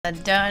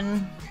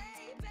Done.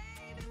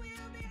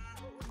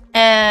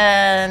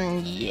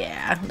 And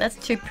yeah,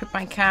 let's put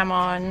my cam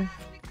on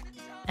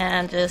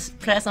and just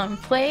press on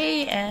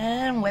play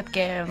and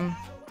webcam.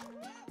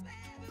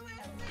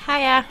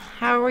 Hiya,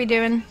 how are we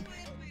doing?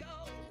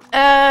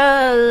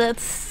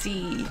 Let's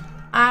see.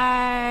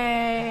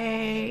 I'm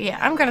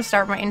gonna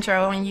start my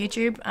intro on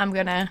YouTube. I'm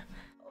gonna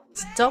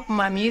stop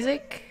my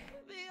music.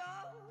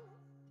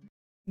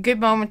 Good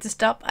moment to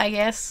stop, I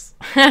guess.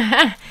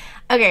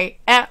 Okay,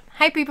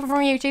 hi people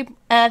from YouTube.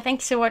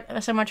 Thanks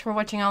so much for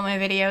watching all my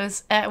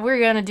videos. We're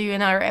gonna do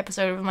another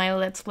episode of my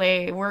Let's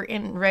Play. We're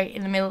right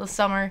in the middle of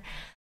summer.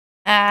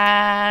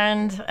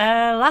 And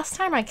last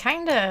time I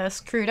kinda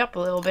screwed up a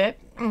little bit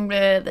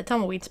with the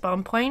Tumbleweed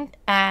spawn point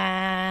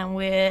and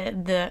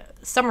with the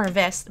summer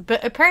vest.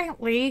 But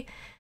apparently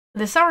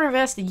the summer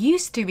vest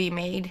used to be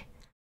made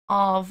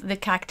of the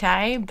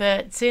cacti,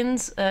 but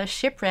since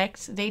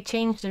Shipwrecked, they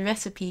changed the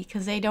recipe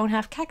because they don't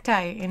have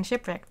cacti in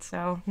Shipwrecked.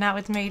 So now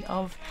it's made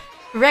of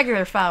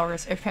regular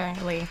flowers,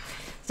 apparently.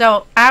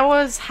 So I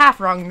was half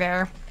wrong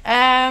there.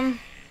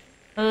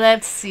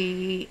 Let's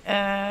see.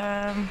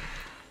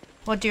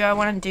 What do I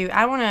want to do?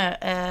 I want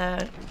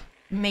to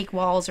make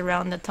walls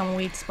around the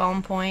Tumbleweed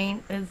spawn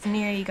point. It's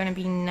nearly going to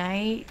be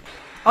night.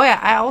 Oh yeah,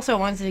 I also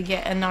wanted to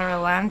get another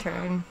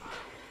lantern.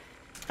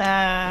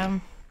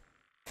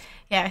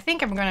 Yeah, I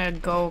think I'm gonna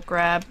go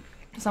grab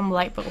some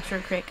light bulbs real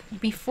quick.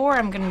 Before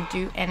I'm gonna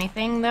do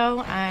anything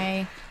though,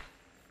 I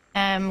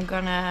am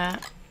gonna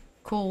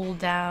cool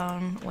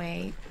down.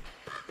 Wait.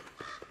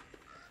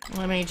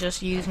 Let me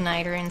just use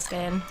niter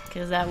instead,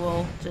 because that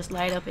will just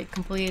light up it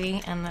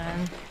completely, and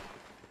then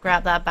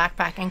grab that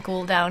backpack and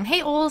cool down. Hey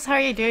Ols, how are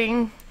you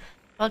doing?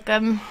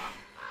 Welcome.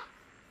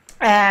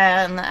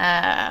 And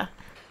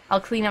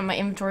I'll clean up my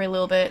inventory a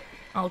little bit.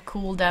 I'll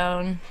cool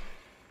down.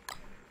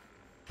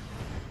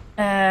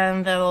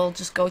 And then I'll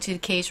just go to the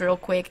case real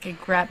quick and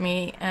grab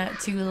me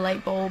 2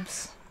 light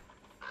bulbs.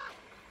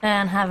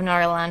 And have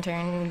another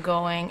lantern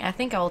going. I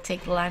think I'll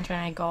take the lantern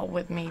I got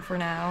with me for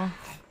now.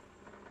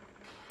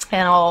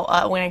 And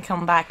I'll, when I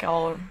come back,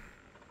 I'll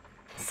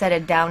set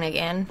it down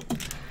again.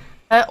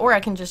 Or I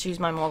can just use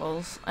my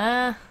moggles.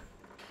 I'll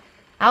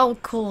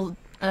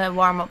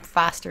warm up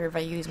faster if I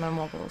use my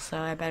moggles, so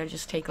I better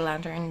just take a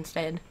lantern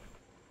instead.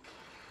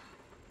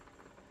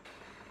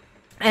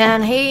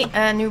 And hey,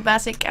 New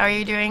Basic, how are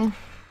you doing?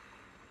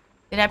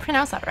 Did I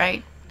pronounce that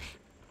right?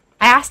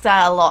 I ask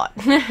that a lot,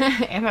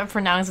 if I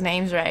pronounce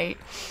names right.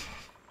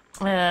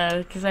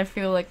 Because I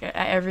feel like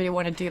I really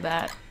want to do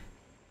that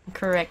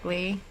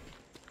correctly.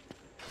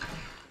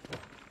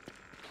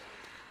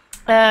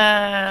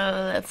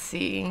 Let's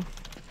see.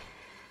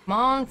 Come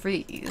on,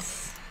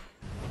 freeze.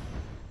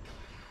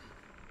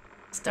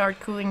 Start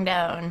cooling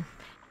down.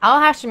 I'll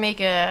have to make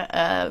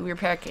a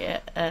repair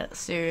kit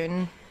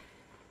soon.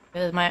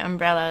 Because my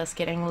umbrella is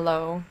getting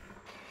low.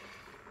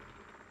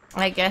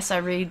 I guess I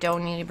really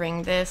don't need to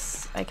bring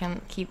this. I can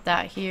keep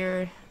that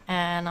here.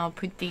 And I'll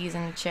put these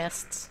in the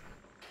chests.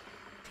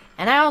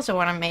 And I also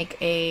want to make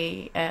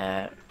a,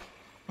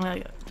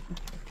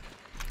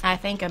 I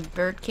think a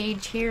bird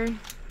cage here.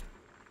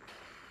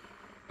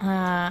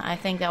 I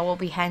think that will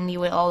be handy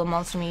with all the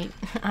monster meat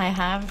I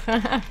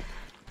have.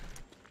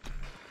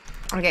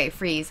 Okay,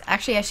 freeze.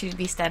 Actually, I should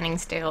be standing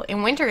still.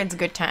 In winter, it's a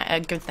good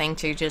thing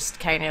to just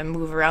kind of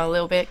move around a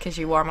little bit because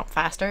you warm up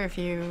faster if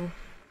you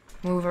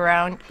move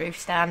around. But if you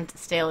stand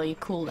still, you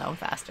cool down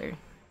faster.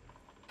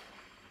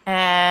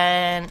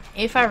 And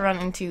if I run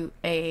into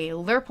a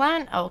lure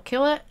plant, I'll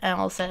kill it and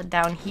I'll set it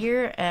down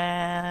here,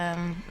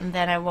 and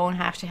then I won't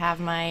have to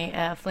have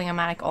my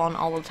fling-o-matic on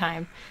all the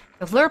time.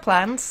 Because lure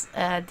plants,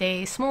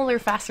 they smolder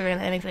faster than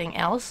anything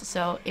else.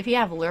 So if you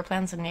have lure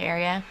plants in the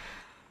area,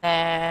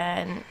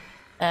 then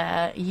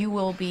you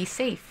will be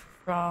safe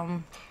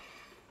from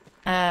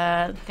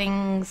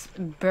things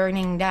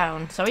burning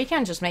down. So you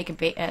can just make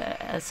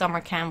a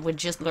summer camp with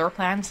just lure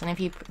plants, and if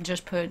you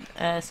just put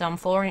some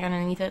flooring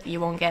underneath it, you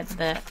won't get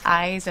the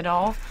eyes at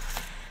all.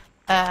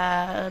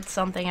 That's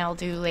something I'll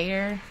do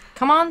later.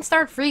 Come on,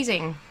 start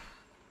freezing.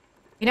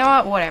 You know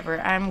what? Whatever.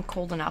 I'm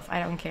cold enough. I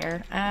don't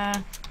care.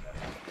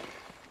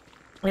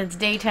 It's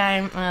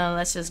daytime.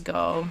 Let's just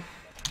go.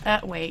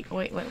 Wait.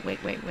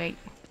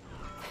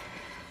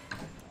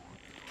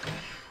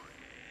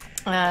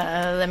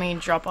 Let me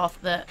drop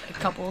off a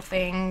couple of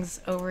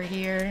things over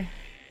here.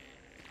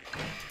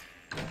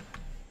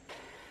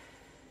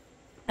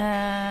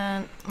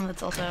 And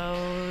let's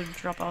also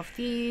drop off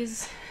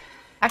these.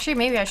 Actually,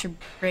 maybe I should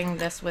bring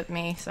this with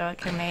me so I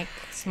can make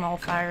small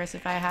fires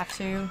if I have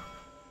to.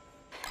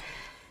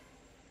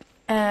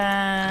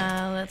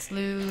 Let's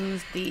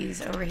lose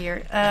these over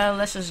here.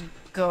 Let's just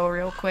go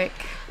real quick.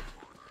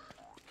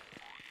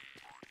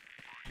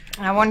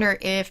 I wonder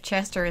if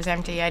Chester is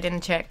empty. I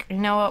didn't check. You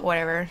know what?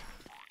 Whatever.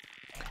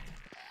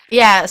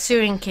 Yeah,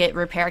 sewing kit,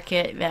 repair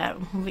kit. Yeah,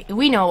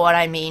 we know what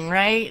I mean,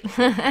 right?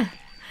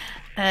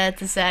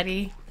 It's a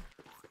sadie.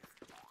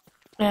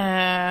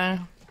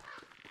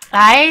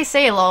 I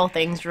say a lot of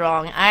things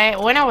wrong.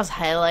 When I was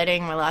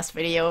highlighting my last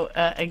video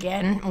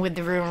again with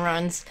the room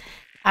runs,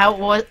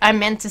 I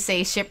meant to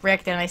say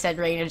shipwrecked and I said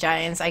rain of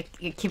giants. I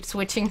keep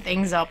switching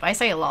things up. I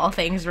say a lot of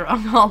things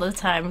wrong all the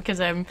time because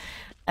I'm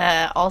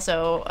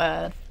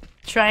also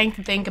trying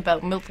to think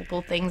about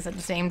multiple things at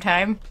the same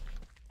time.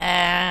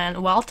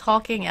 And while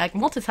talking, like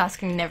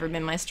multitasking never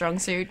been my strong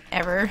suit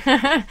ever.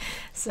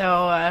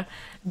 So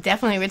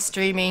definitely with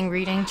streaming,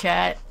 reading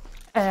chat,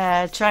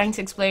 trying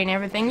to explain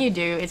everything you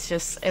do, it's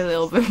just a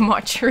little bit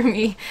much for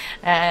me.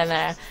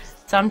 And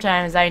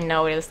sometimes I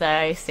notice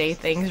that I say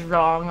things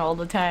wrong all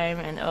the time,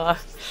 and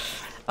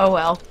oh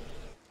well.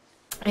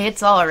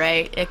 It's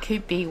alright. It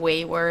could be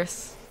way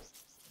worse.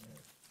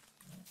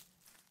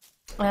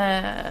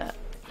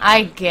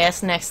 I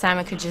guess next time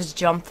I could just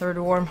jump through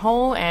the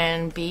wormhole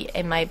and be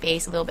in my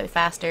base a little bit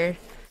faster.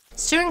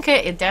 Student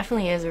kit, it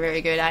definitely is a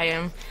very good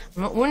item.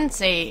 I wouldn't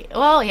say,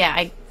 well, yeah,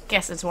 I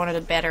guess it's one of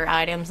the better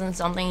items and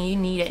something you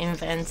need to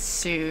invent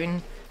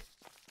soon.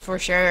 For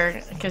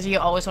sure, because you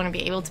always want to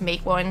be able to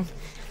make one.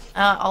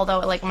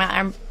 Although, like,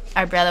 my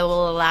umbrella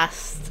will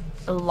last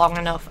long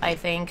enough, I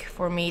think,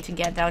 for me to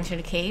get down to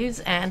the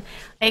caves. And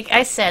like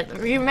I said,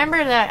 remember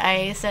that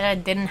I said I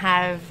didn't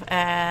have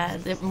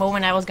the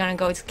moment I was gonna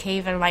go to the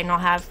cave and I might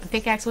not have a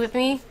pickaxe with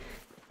me?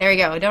 There we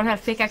go, I don't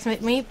have pickaxe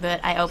with me, but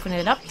I opened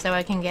it up so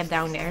I can get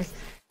down there,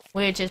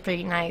 which is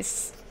pretty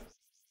nice.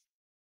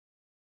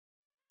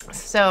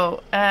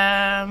 So,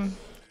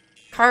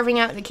 carving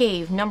out the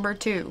cave, number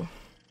 2.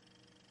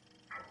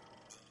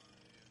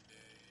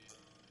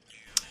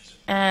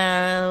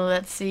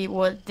 Let's see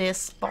what this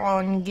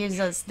spawn gives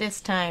us this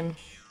time.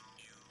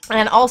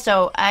 And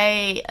also,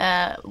 when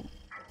I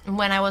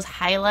was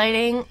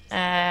highlighting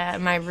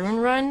my rune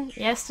run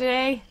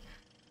yesterday,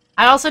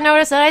 I also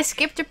noticed that I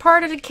skipped a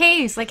part of the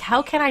caves. Like,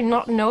 how can I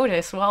not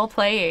notice while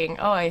playing?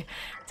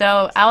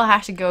 So I'll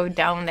have to go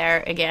down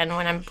there again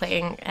when I'm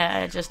playing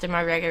just in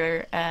my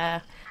regular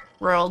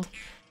world.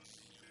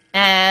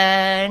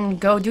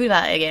 And go do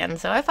that again.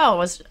 So I thought it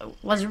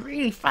was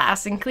really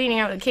fast in cleaning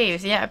out the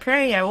caves. Yeah,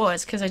 apparently I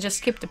was, because I just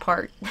skipped a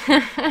part.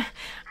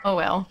 Oh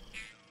well.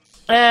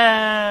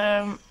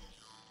 At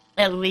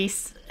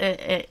least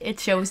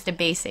it shows the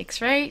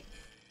basics, right?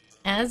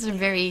 And it's a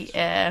very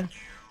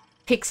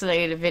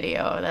pixelated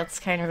video. That's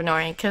kind of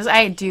annoying, because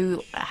I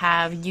do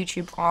have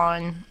YouTube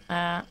on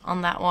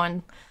that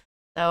one.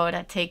 So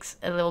that takes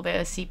a little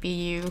bit of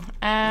CPU.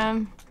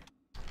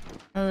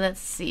 Let's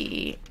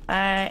see.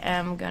 I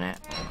am gonna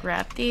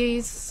grab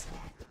these.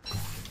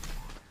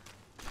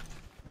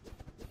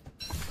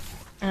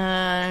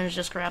 And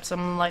just grab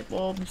some light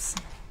bulbs.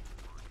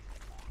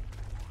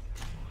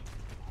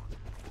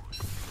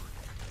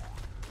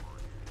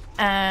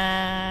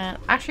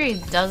 Actually,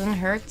 it doesn't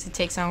hurt to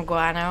take some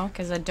guano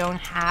because I don't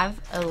have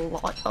a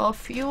lot of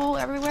fuel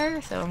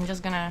everywhere. So I'm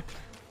just gonna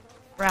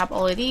grab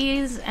all of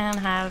these and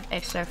have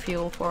extra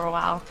fuel for a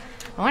while.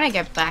 When I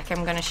get back,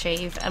 I'm gonna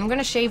shave. I'm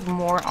gonna shave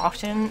more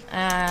often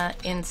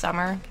in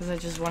summer because I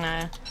just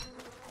wanna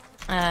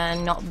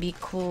not be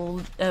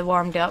cooled,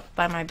 warmed up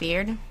by my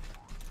beard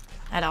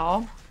at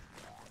all.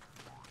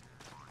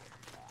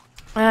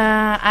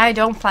 I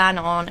don't plan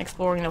on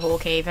exploring the whole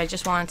cave. I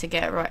just wanted to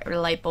get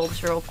light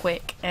bulbs real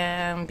quick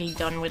and be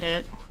done with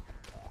it.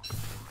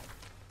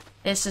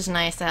 It's just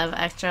nice to have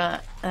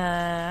extra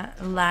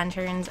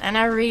lanterns, and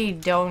I really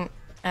don't.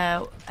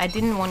 I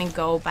didn't want to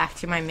go back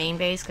to my main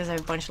base because I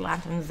have a bunch of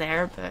lanterns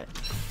there, but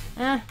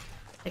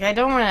like I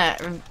don't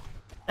want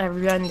to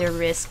run the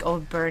risk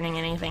of burning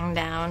anything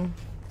down.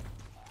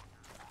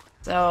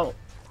 So,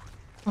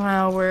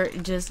 well, we're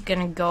just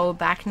gonna go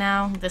back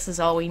now. This is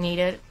all we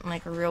needed,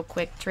 like a real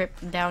quick trip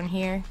down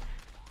here.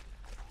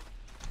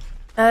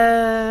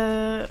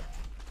 And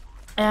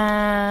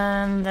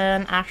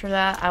then after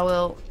that, I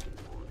will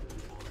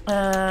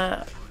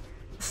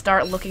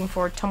start looking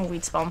for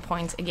tumbleweed spawn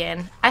points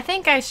again. I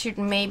think I should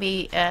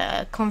maybe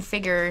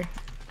configure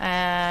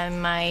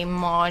my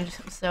mod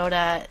so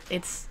that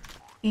it's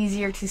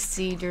easier to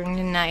see during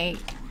the night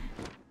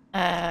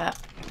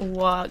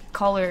what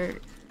color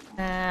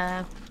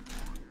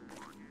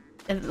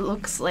it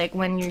looks like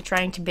when you're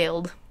trying to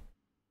build.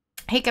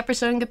 Hey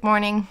Capricorn, good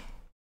morning.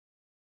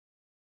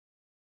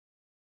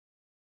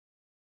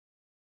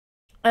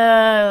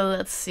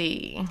 Let's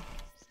see.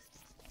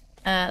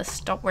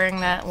 Stop wearing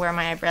that, wear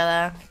my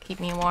umbrella, keep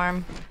me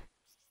warm.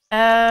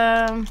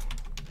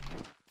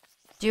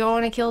 Do you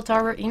want to kill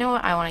Tarbert? You know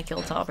what, I want to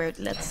kill Tarbert.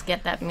 Let's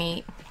get that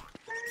meat.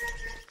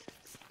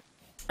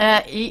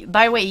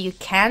 By the way, you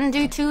can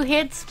do 2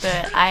 hits,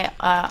 but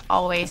I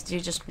always do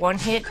just 1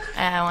 hit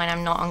when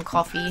I'm not on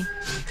coffee.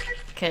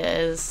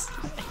 Because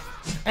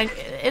like,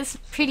 it's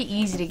pretty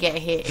easy to get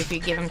hit if you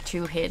give him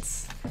 2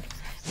 hits.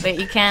 But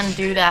you can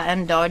do that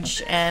and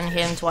dodge and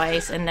hit him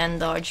twice and then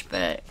dodge,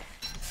 but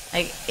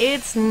like,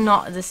 it's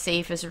not the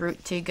safest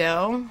route to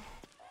go.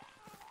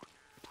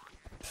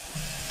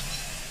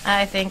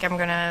 I think I'm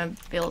gonna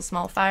build a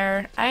small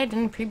fire. I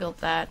didn't pre-build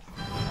that.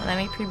 Let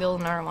me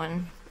pre-build another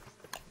one.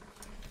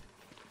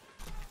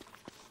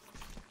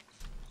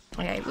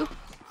 Okay, whoop.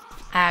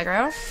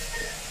 Aggro.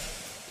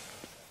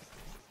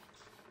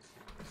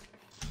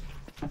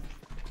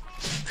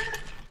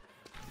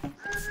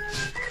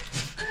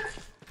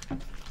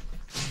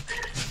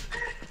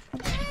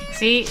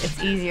 See,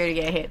 it's easier to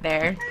get hit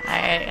there.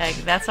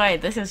 That's why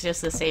this is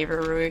just the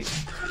safer route.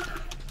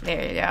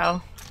 There you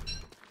go.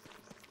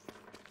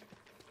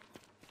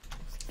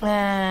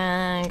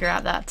 And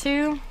grab that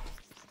too.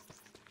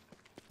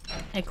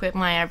 Equip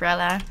my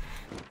umbrella.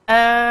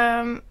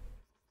 I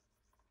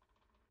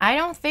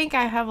don't think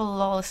I have a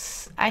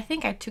loss. I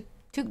think I took.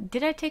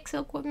 Did I take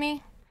silk with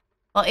me?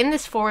 Well, in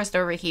this forest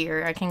over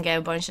here, I can get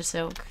a bunch of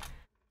silk.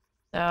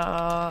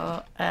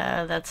 So,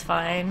 that's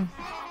fine.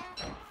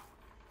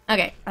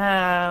 Okay,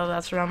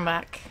 let's run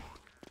back.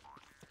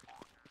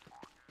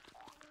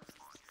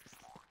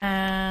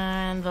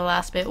 And the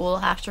last bit, we'll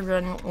have to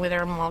run with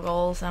our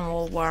muggles and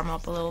we'll warm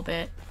up a little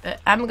bit. But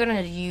I'm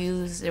gonna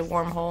use the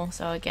wormhole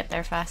so I get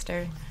there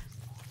faster.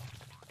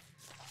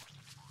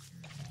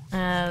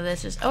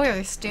 This is... Oh yeah,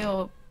 there's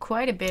still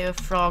quite a bit of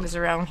frogs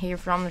around here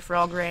from the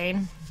frog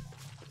rain.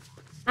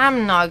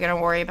 I'm not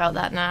gonna worry about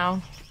that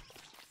now.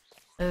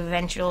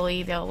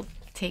 Eventually they'll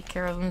take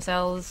care of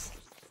themselves.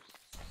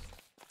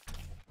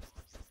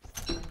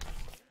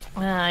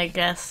 I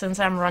guess since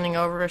I'm running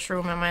over a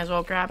shroom, I might as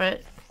well grab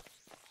it.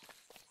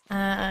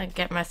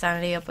 Get my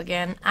sanity up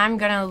again. I'm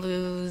gonna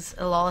lose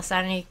a lot of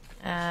sanity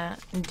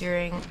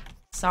during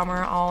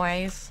summer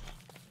always.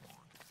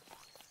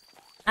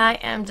 I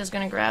am just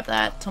gonna grab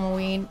that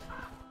tumbleweed.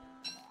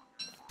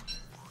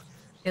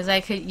 Because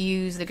I could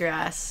use the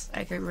grass.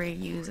 I could really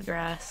use the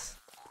grass.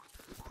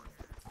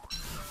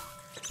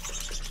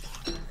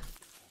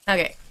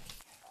 Okay.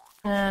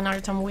 Another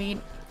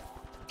tumbleweed.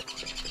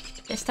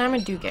 This time I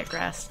do get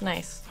grass.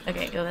 Nice.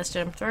 Okay, let's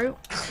jump through.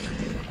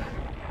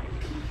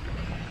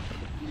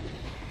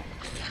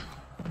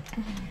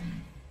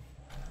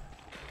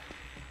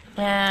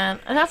 And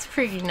that's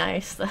pretty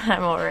nice that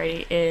I'm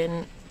already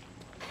in.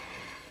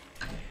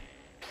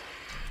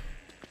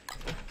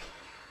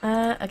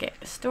 Okay,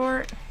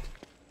 store.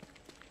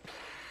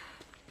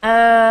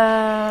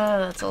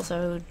 Let's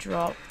also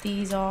drop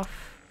these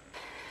off.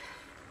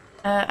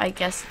 I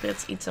guess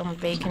let's eat some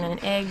bacon and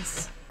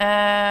eggs.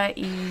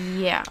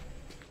 Yeah.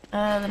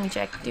 Let me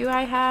check. Do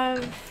I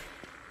have...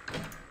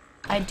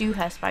 I do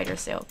have spider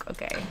silk.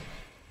 Okay.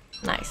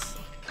 Nice.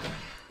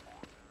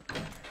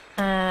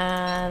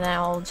 Then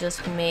I'll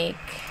just make...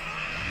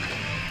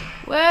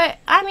 What?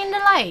 I'm in the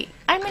light!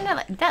 I'm in the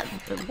light! That...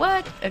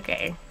 What?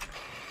 Okay.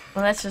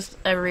 Well, let's just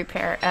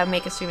repair...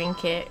 make a swimming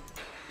kit.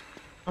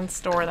 And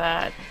store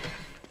that.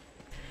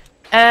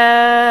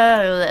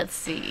 Let's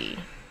see.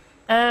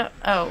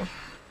 Oh.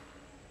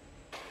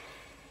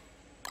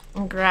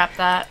 Grab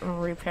that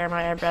and repair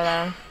my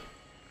umbrella.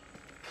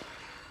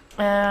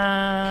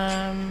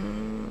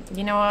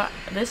 You know what?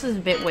 This is a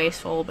bit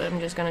wasteful, but I'm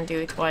just gonna do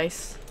it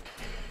twice.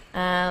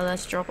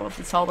 Let's drop off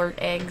the Talbert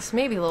eggs.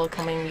 Maybe they'll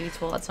come in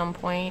useful at some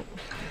point.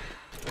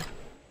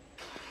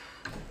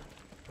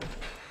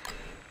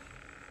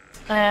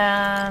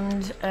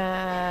 And,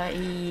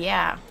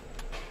 yeah.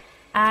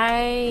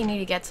 I need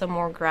to get some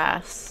more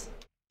grass.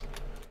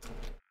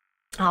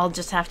 I'll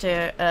just have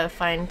to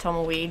find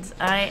tumbleweeds.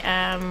 I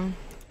am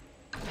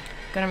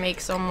gonna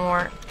make some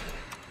more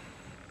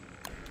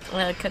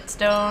cut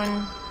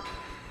stone.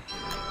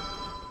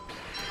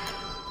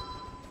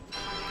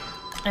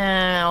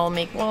 And I'll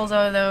make walls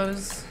out of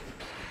those.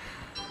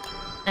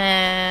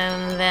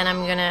 And then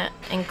I'm gonna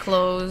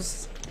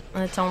enclose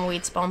the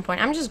tumbleweed spawn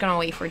point. I'm just gonna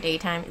wait for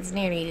daytime. It's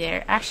nearly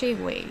there. Actually,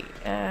 wait.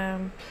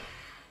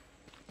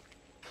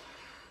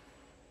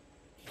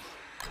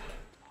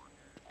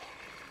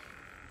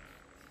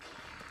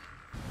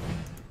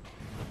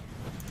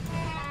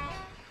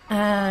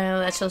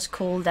 Let's just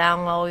cool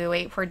down while we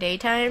wait for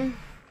daytime.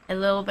 A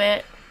little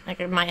bit.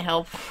 Like, it might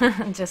help.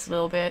 Just a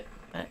little bit.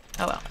 But,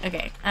 oh well.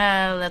 Okay.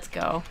 Let's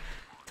go.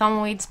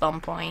 Tumbleweed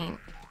spawn point.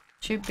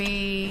 Should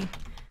be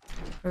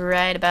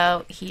right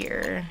about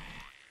here.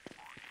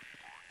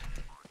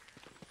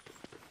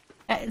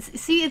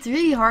 See, it's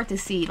really hard to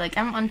see. Like,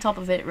 I'm on top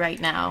of it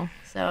right now.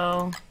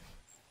 So...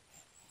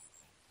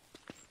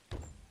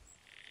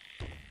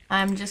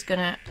 I'm just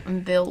gonna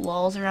build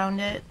walls around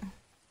it.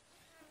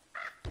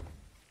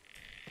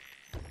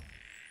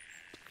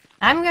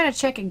 I'm gonna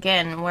check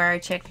again where I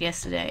checked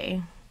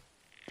yesterday.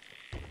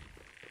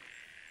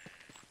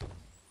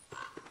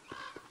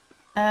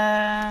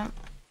 There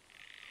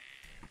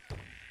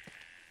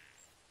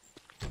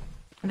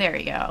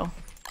we go.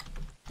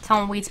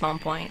 Tumbleweed spawn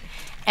point.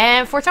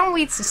 And for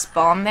tumbleweeds to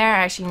spawn there,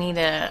 I actually need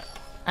to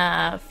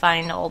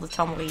find all the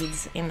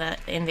tumbleweeds in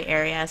the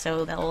area,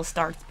 so they'll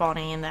start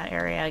spawning in that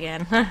area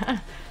again.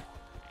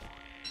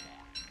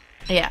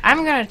 Yeah,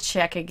 I'm gonna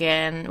check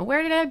again.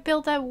 Where did I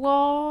build that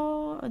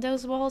wall?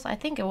 Those walls? I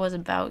think it was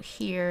about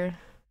here.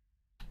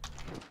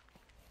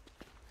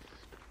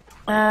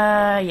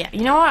 Yeah,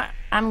 you know what?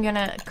 I'm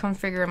gonna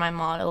configure my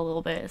mod a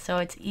little bit so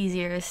it's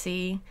easier to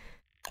see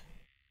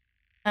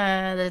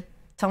the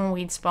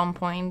tumbleweed spawn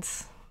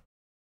points.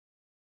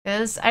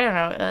 Because, I don't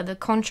know, the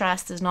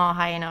contrast is not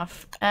high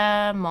enough.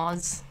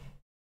 Mods.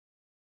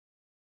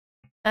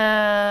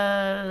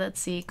 Let's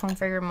see,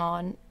 configure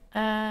mod.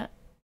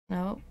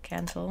 No,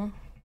 cancel.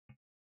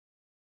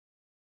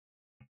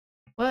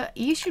 Well,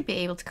 you should be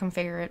able to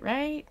configure it,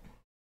 right?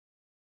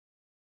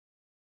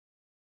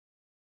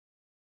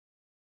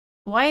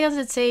 Why does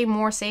it say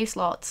more save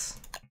slots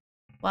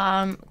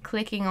while I'm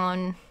clicking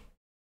on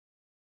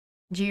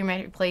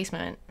geometric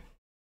placement?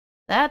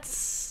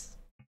 That's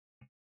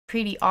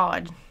pretty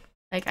odd.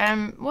 Like,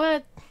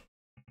 what?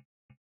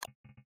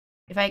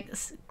 If I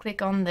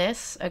click on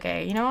this,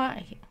 okay, you know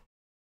what?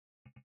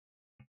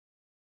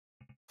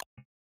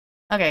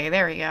 Okay,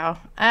 there we go.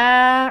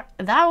 That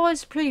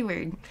was pretty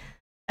weird.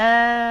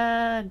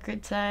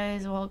 Grid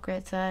size, wall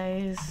grid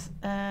size,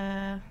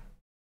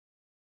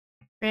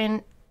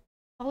 print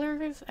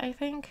colors, I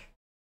think.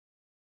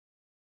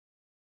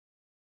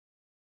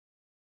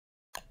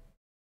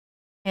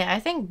 Yeah,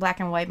 I think black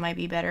and white might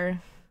be better.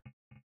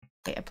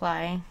 Okay,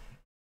 apply.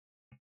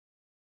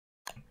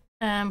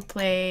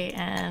 Play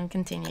and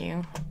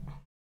continue.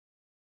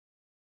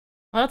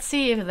 Let's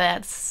see if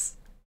that's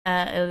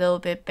a little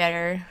bit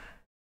better.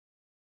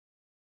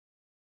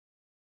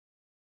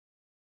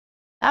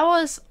 That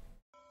was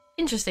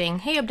interesting.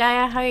 Hey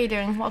Abdaya, how are you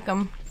doing?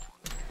 Welcome.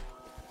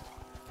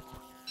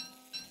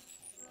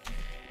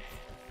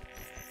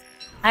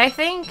 I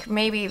think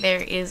maybe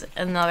there is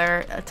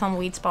another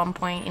tumbleweed spawn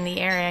point in the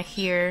area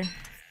here.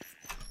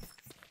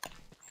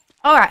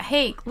 Alright,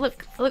 hey,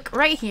 look,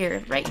 right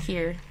here, right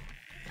here.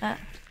 Oh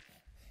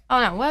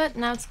no, what?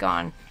 Now it's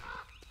gone.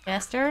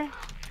 Chester?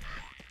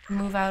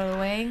 Move out of the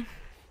way?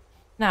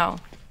 No.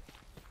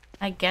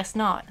 I guess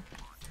not.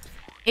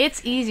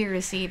 It's easier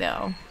to see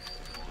though.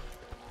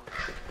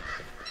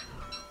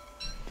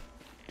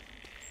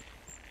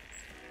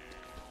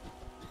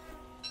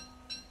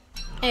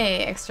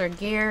 Hey, extra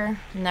gear.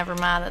 Never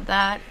mad at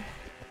that.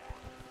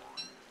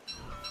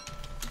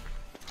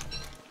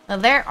 Now,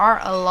 there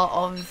are a lot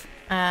of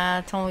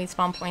tumbleweed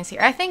spawn points here.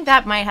 I think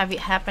that might have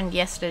happened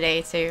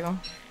yesterday too.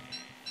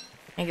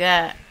 Like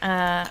that.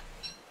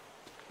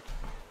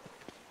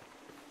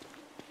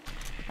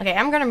 Okay,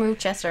 I'm gonna move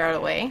Chester out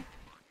of the way.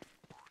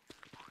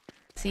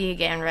 See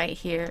again right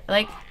here.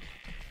 Like,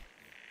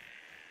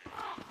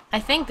 I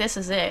think this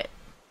is it.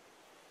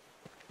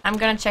 I'm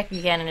gonna check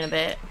again in a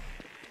bit.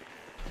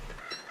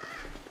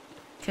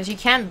 Because you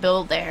can't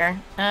build there.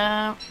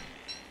 And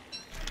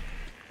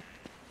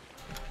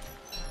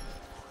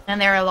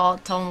there are a lot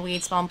of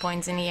tumbleweed spawn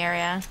points in the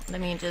area.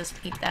 Let me just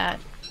eat that.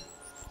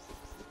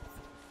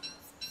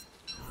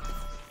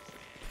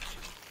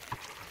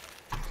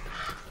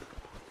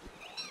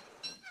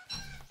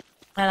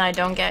 And I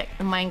don't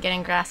mind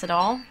getting grass at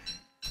all.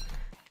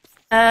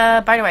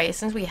 By the way,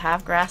 since we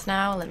have grass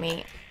now, let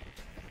me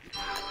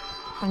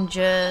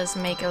just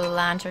make a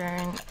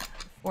lantern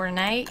for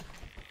night.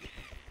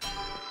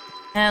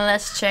 And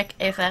let's check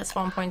if that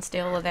spawn point's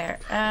still there.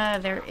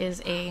 There is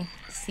a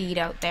seed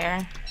out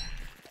there.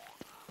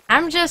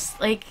 I'm just,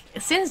 like,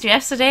 since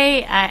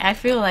yesterday, I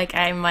feel like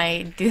I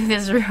might do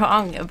this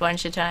wrong a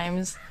bunch of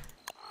times.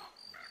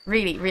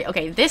 Really,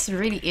 okay, this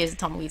really is a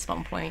tumbleweed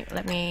spawn point.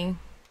 Let me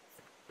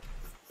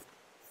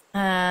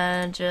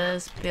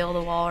just build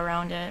a wall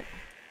around it.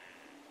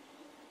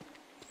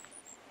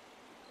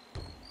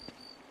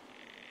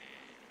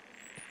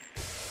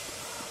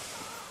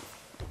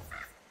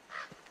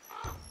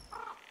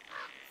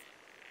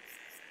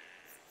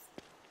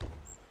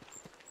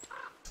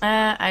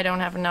 I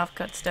don't have enough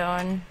cut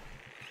stone.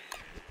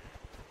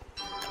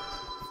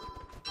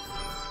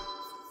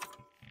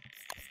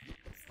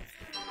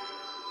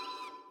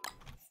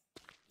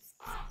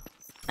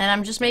 And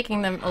I'm just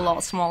making them a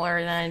lot smaller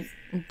than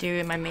I do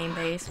in my main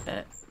base,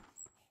 but...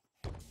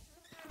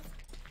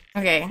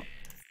 Okay.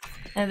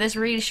 This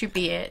really should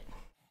be it.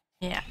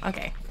 Yeah,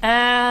 okay.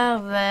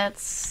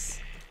 That's...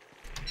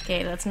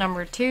 Okay, that's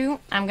number 2.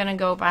 I'm gonna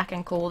go back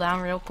and cool down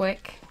real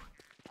quick.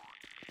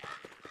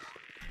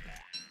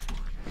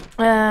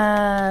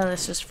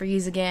 Let's just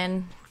freeze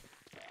again.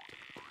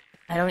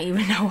 I don't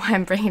even know why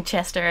I'm bringing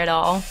Chester at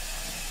all.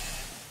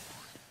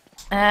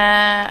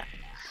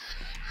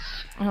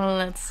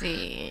 Let's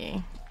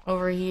see.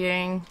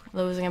 Overheating,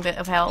 losing a bit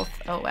of health.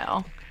 Oh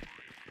well.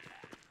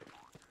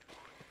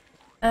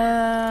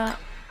 I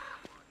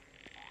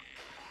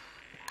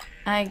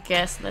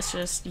guess let's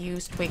just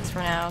use twigs for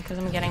now, because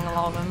I'm getting a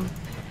lot of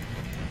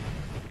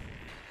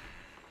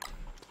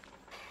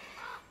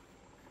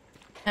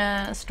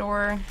them.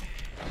 Store.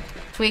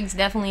 Twigs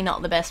definitely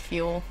not the best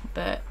fuel,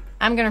 but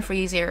I'm gonna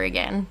freeze here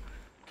again.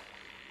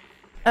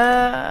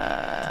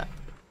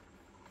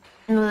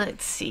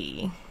 Let's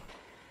see.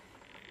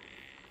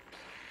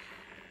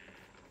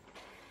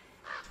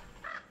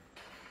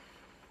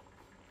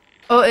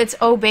 Oh, it's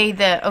obey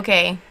the,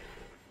 okay.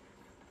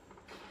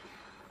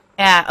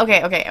 Yeah,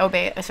 okay,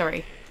 obey,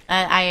 sorry.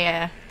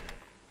 I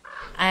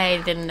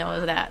didn't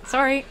know that.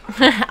 Sorry.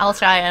 I'll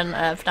try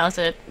and pronounce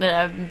it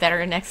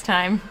better next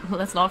time.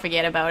 Let's not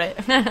forget about it.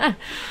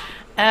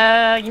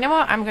 You know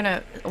what? I'm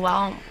gonna,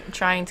 while I'm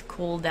trying to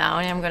cool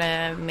down, I'm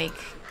gonna make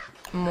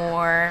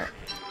more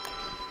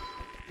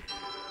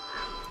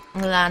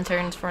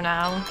lanterns for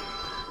now.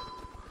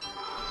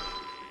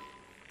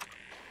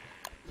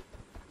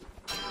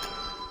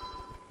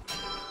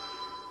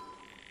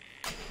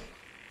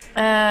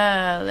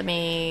 Let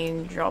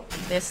me drop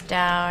this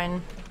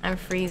down. I'm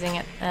freezing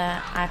it.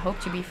 I hope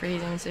to be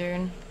freezing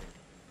soon.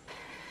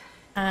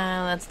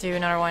 Let's do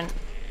another one.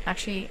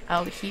 Actually,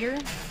 out here.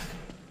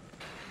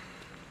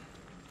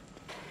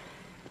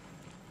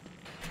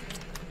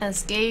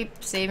 Escape,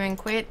 save and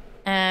quit,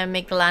 and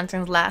make the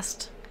lanterns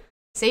last.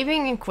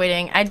 Saving and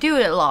quitting, I do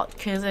it a lot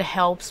because it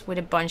helps with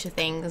a bunch of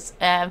things.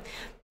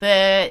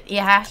 But you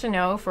have to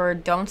know for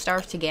don't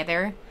starve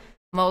together,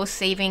 most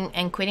saving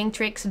and quitting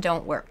tricks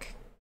don't work.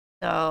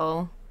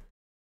 So,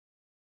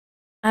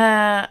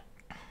 yeah,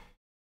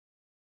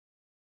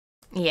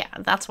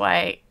 that's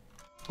why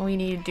we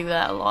need to do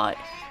that a lot.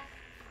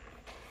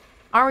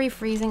 Are we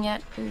freezing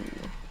yet? Ooh,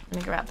 let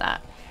me grab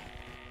that.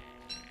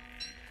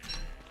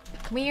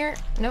 Come here.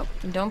 Nope,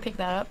 don't pick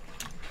that up.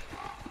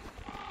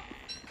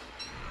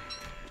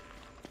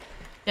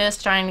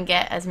 Just trying to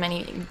get as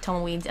many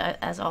tumbleweeds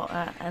as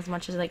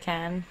much as I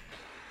can.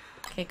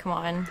 Okay, come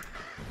on.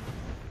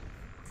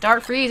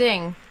 Start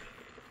freezing!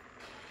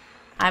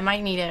 I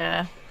might need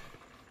a...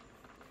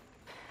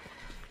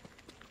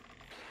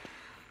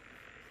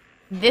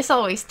 This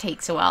always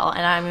takes a while,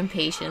 and I'm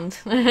impatient.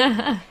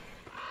 Come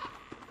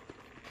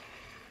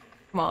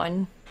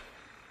on.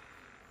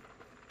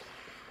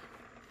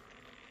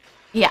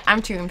 Yeah,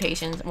 I'm too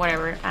impatient.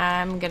 Whatever.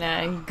 I'm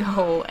gonna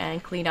go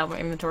and clean out my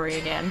inventory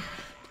again.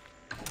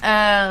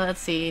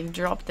 Let's see.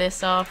 Drop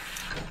this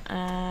off.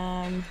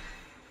 I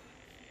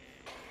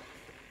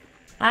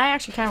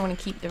actually kind of want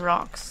to keep the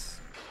rocks.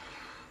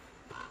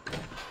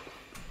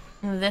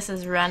 This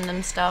is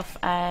random stuff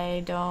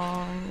I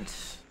don't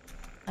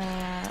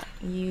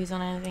use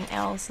on anything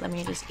else. Let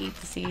me just eat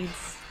the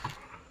seeds.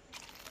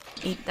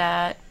 Eat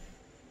that.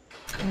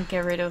 And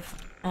get rid of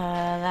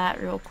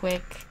that real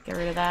quick. Get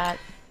rid of that.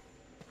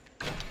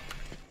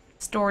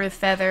 Store the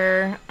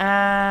feather.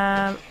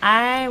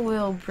 I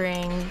will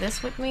bring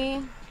this with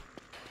me.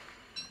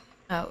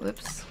 Oh,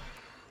 oops.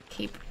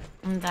 Keep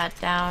that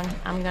down.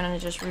 I'm gonna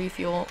just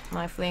refuel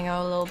my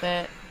flingo a little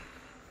bit.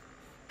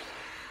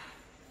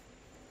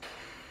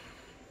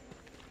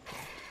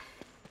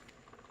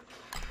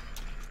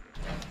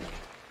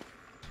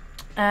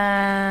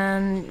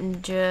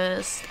 And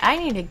just... I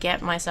need to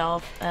get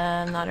myself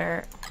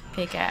another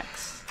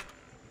pickaxe.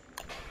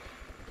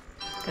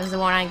 Because the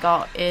one I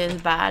got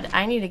is bad.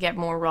 I need to get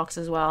more rocks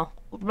as well.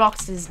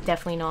 Rocks is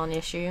definitely not an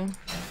issue.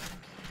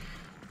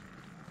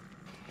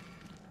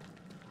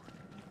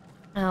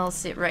 I'll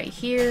sit right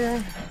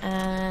here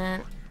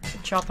and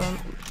chop them.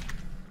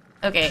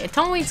 Okay, a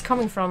tumbleweed's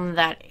coming from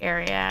that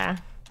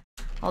area.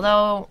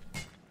 Although...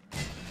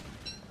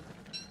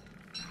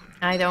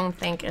 I don't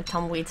think a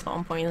tumbleweed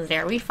spawn point is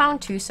there. We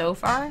found 2 so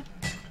far.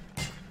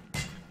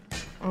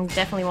 I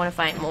definitely want to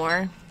find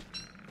more.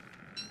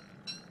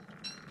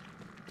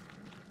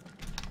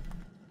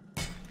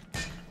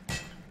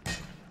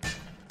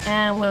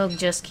 And we'll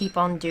just keep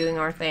on doing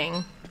our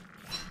thing.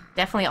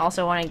 Definitely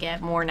also want to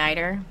get more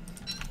niter.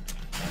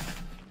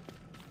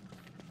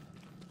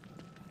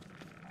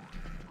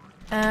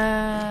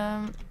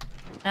 And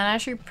I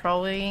should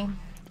probably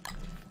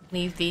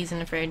leave these in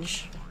the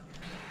fridge.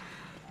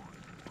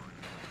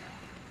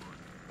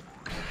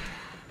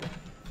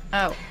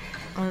 Oh,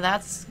 well,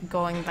 that's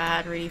going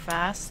bad really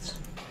fast.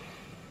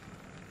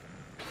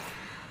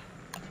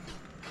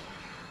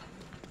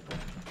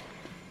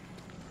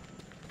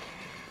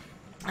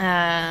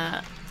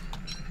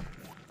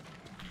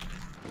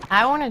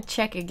 I want to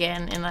check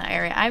again in that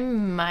area. I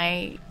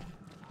might...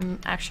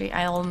 Actually,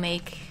 I'll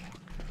make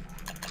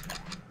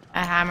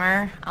a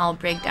hammer. I'll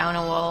break down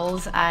the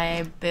walls.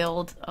 I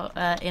built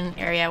in an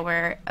area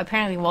where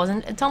apparently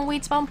wasn't a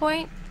tumbleweed spawn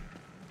point.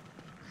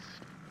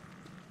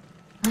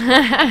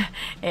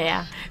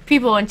 Yeah,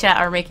 people in chat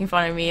are making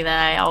fun of me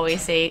that I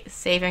always say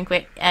save and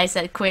quit. I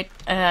said quit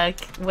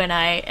when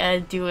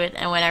I do it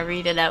and when I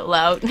read it out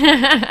loud.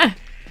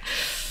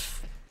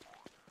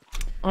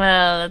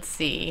 Well, let's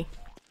see.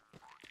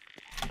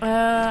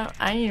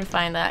 I need to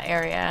find that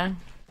area.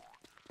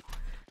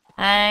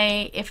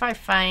 If I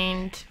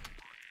find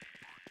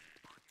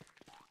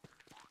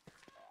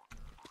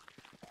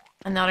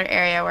another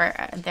area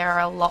where there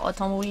are a lot of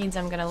tumbleweeds,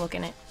 I'm gonna look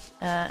in it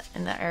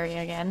in that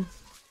area again.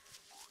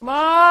 Come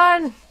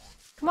on!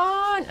 Come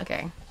on!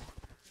 Okay.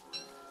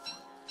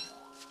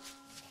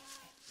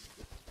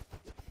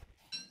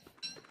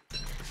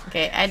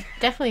 Okay, I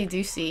definitely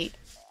do see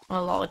a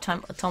lot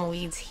of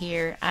tumbleweeds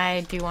here.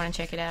 I do want to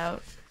check it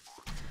out.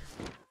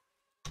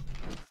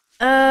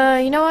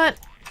 You know what?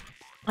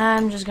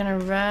 I'm just gonna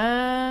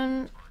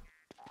run.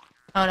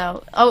 Oh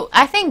no. Oh,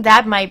 I think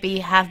that might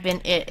have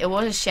been it. It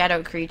was a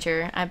shadow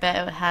creature. I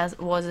bet it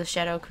was a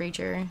shadow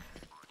creature.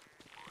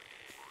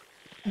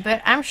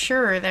 But I'm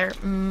sure there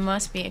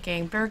must be...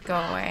 Okay, bird, go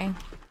away.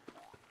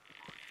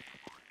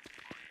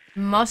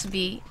 Must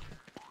be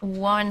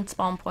one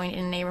spawn point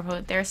in the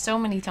neighborhood. There are so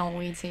many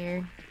tumbleweeds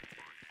here.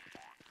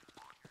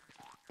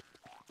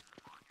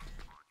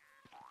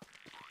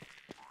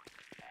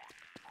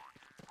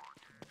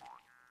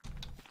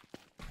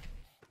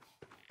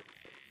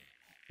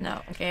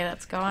 No, okay,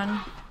 that's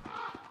gone.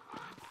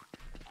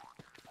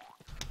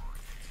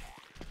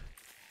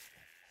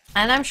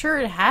 And I'm sure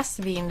it has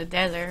to be in the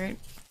desert.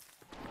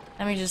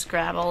 Let me just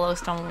grab all those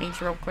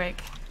tumbleweeds real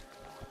quick.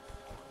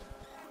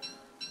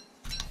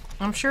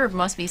 I'm sure it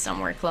must be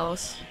somewhere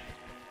close.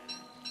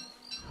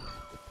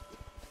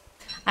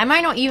 I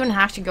might not even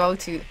have to go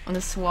to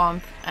the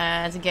swamp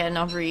to get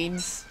enough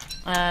reeds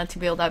to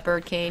build that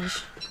bird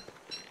cage.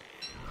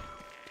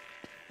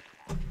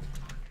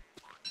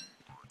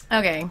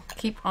 Okay,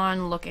 keep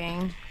on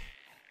looking.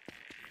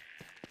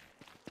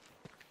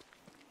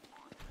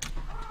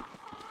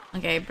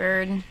 Okay,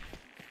 bird.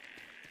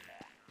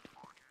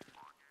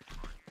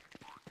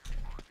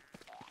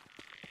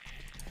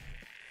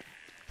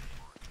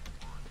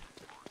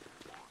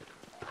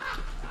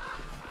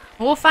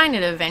 We'll find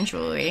it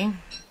eventually.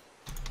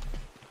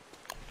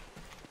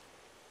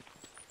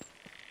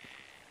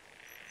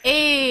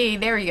 Hey,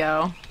 there we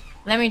go.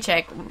 Let me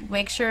check.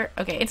 Make sure.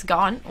 Okay, it's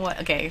gone. What?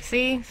 Okay,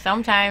 see?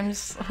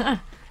 Sometimes.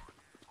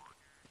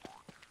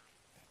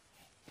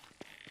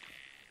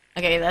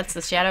 Okay, that's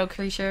the shadow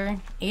creature.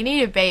 You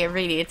need to pay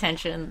really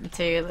attention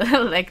to,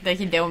 like, that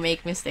you don't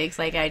make mistakes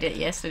like I did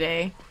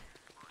yesterday.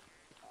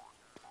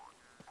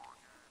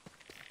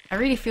 I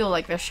really feel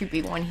like there should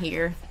be one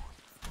here.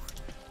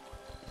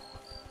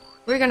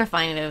 We're gonna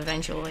find it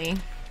eventually.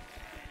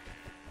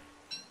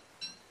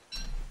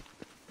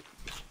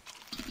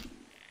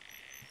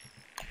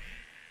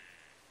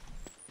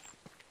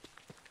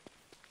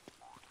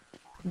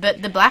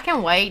 But the black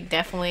and white,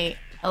 definitely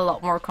a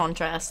lot more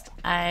contrast.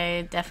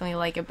 I definitely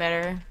like it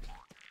better.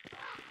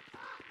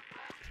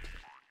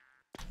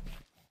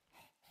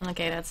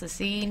 Okay, that's a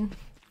seed.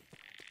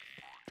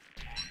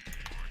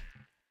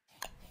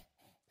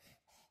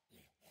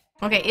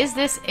 Okay, is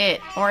this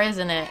it? Or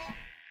isn't it?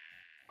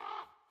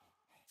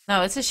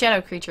 No, it's a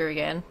shadow creature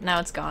again. Now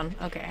it's gone.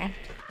 Okay.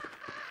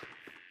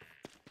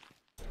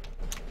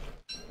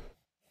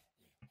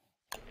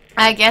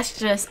 I guess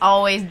just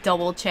always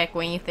double check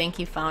when you think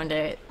you found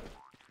it.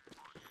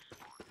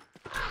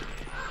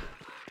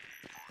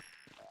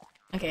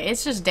 Okay,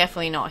 it's just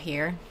definitely not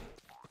here.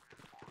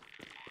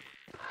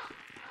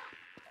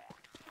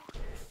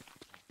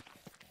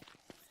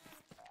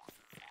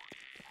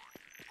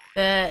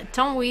 The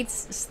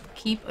tumbleweeds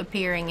keep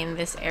appearing in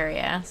this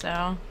area,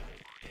 so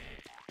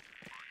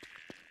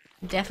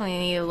definitely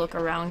need to look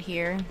around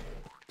here.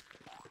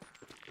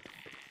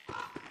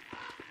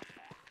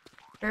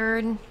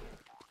 Bird.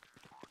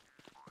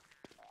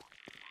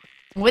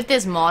 With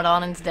this mod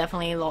on, it's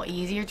definitely a lot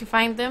easier to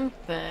find them,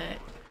 but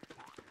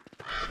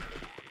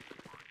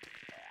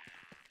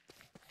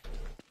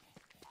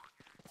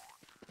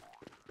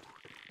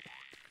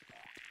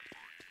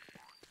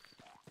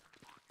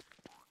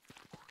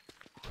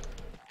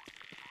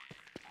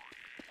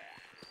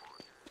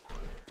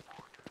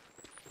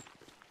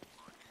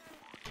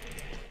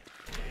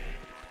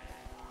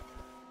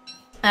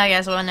I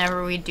guess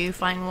whenever we do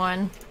find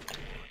one.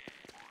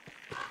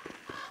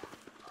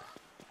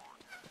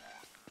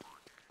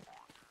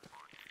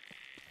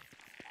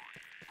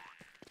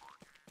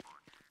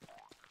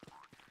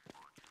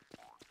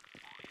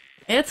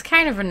 It's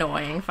kind of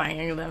annoying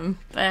finding them,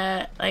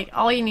 but like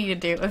all you need to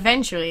do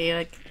eventually,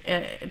 like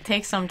it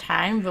takes some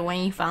time, but when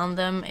you found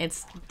them,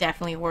 it's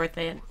definitely worth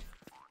it.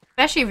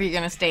 Especially if you're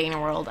gonna stay in a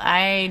world.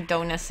 I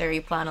don't necessarily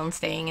plan on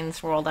staying in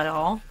this world at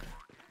all.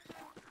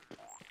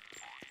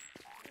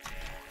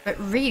 But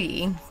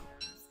really,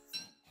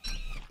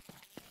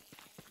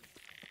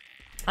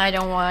 I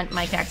don't want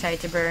my cacti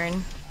to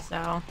burn,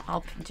 so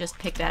I'll just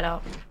pick that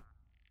up.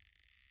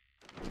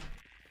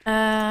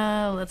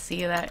 Let's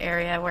see that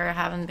area where I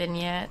haven't been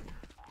yet.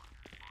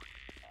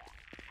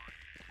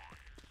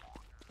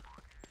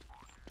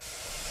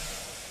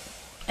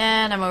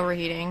 And I'm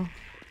overheating.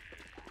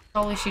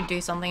 Probably should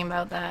do something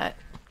about that.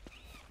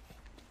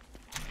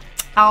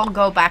 I'll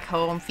go back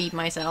home, feed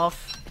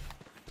myself.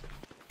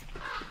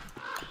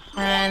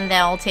 And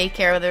then I'll take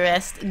care of the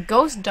rest.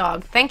 Ghost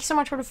Dog, thank you so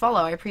much for the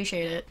follow, I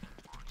appreciate it.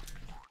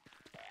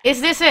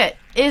 Is this it?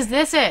 Is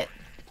this it?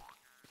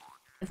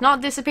 It's not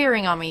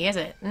disappearing on me, is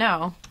it?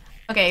 No.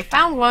 Okay,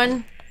 found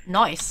one.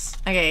 Nice.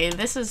 Okay,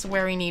 this is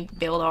where we need to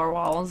build our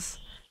walls.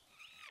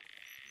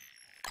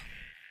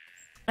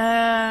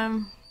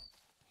 And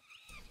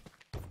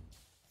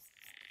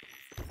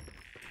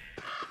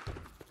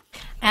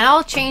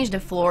I'll change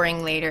the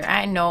flooring later.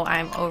 I know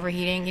I'm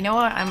overheating. You know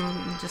what?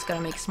 I'm just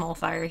gonna make small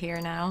fire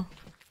here now.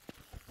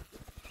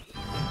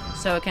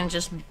 So I can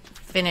just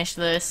finish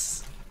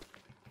this.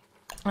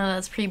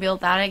 Let's pre-build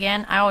that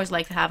again. I always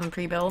like to have them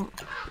pre-built.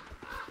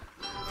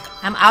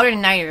 I'm out at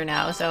nighter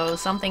now, so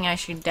something I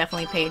should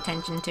definitely pay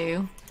attention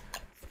to.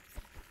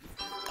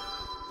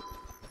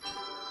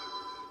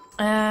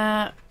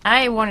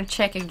 I want to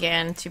check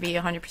again to be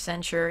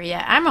 100% sure.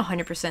 Yeah, I'm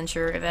 100%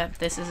 sure that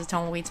this is a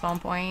tumbleweed spawn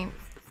point.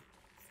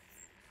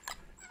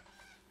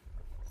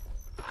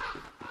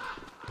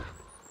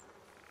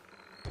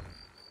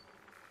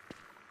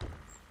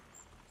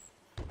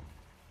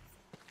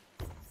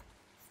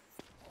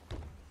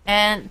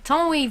 And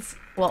tumbleweeds,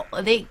 well,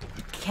 they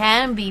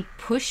can be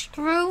pushed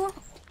through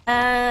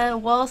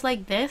walls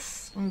like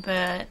this,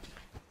 but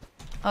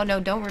oh no,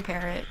 don't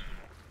repair it.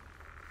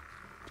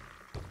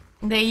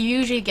 They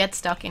usually get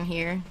stuck in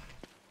here.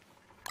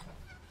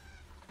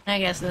 I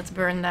guess let's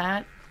burn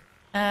that.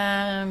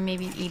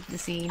 Maybe eat the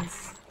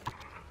seeds.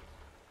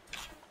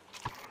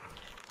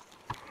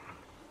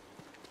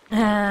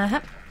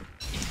 And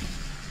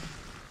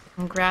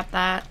grab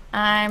that.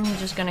 I'm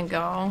just gonna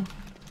go.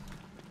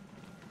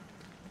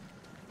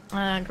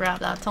 Grab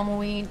that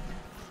tumbleweed.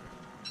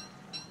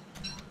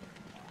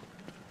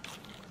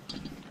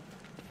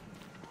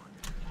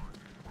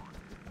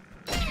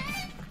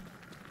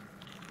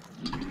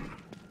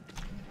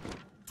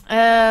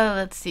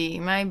 Let's see.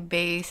 My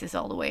base is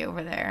all the way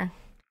over there.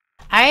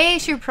 I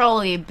should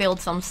probably build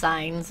some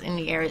signs in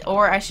the area,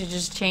 or I should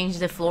just change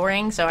the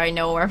flooring so I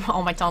know where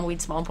all my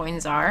tumbleweed spawn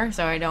points are,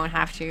 so I don't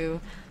have to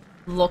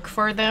look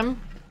for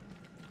them.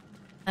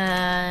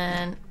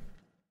 And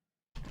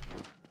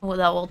well,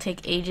 that will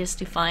take ages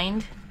to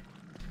find.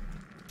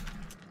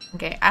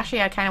 Okay,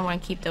 actually I kind of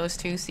want to keep those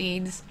 2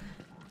 seeds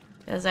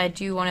because I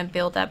do want to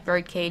build that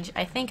bird cage.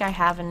 I think I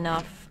have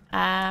enough.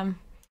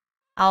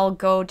 I'll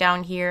go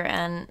down here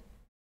and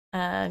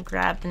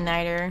grab the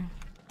niter.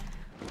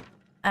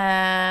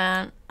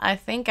 I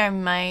think I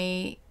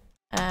might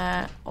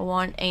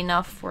want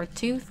enough for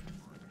tooth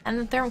and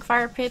the thermic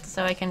fire pit,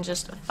 so I can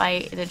just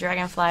fight the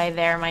dragonfly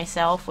there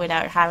myself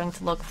without having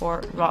to look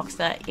for rocks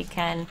that it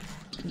can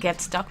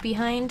get stuck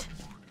behind.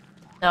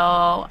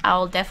 So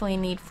I'll definitely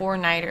need 4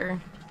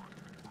 niter.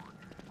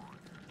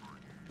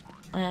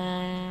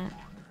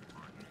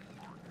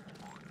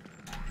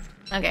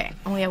 Okay,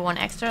 we have 1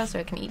 extra, so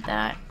I can eat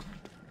that.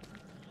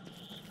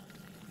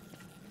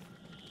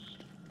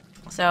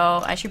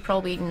 So I should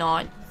probably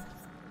not.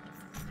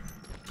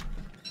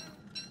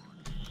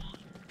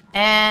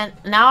 And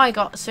now I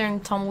got certain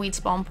tumbleweed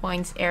spawn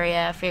points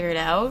area figured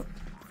out.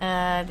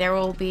 There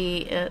will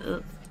be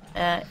it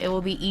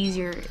will be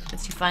easier to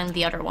find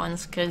the other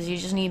ones because you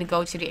just need to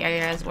go to the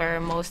areas where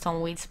most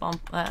tumbleweed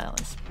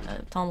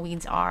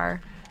tumbleweeds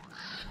are.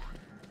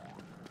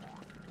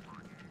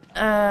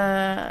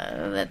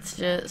 Let's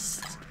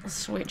just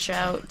switch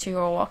out to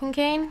a walking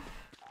cane.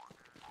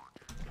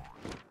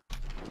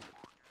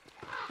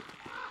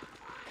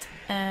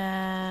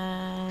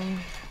 And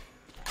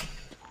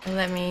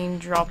let me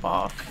drop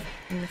off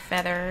the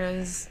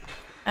feathers.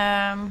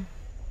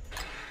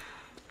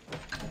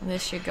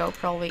 This should go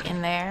probably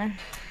in there.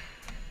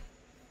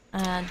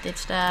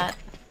 Ditch that.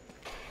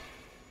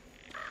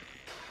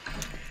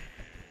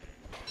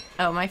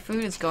 Oh, my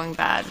food is going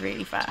bad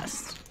really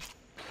fast.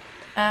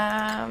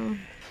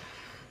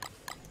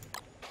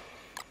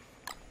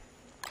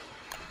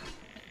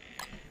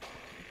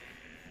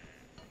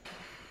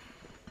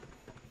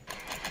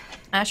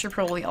 I should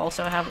probably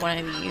also have one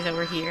of these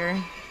over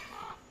here.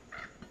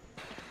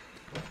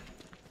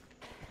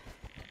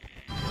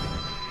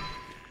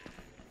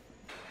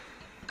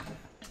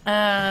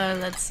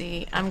 Let's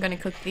see. I'm gonna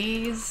cook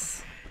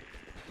these.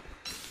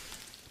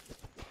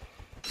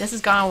 This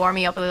is gonna warm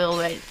me up a little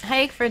bit.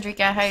 Hey,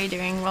 Frederica, how you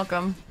doing?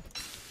 Welcome.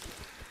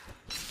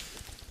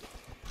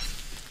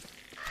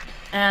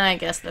 And I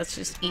guess let's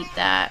just eat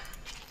that.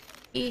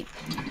 Eat.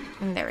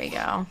 And there we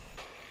go.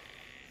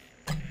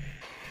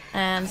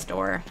 And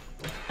store.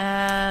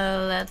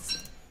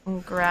 Let's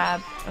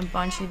grab a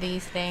bunch of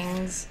these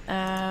things.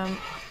 And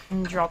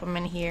drop them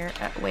in here.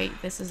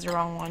 Wait, this is the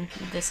wrong one.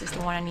 This is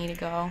the one I need to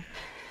go.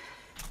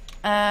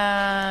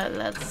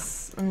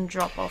 Let's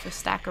drop off a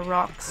stack of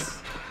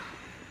rocks.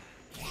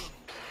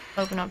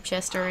 Open up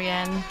Chester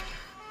again.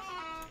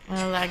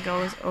 Well, that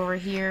goes over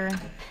here.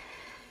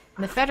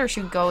 The feather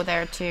should go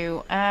there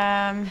too.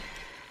 Let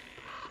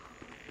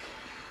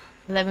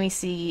me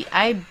see.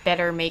 I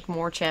better make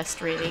more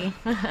chests, really.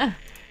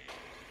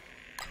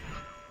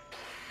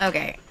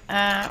 Okay.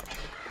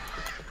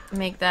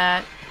 Make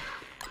that.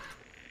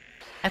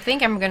 I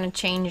think I'm gonna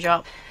change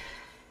up.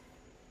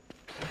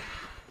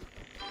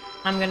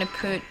 I'm gonna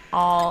put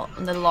all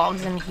the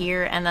logs in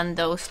here, and then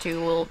those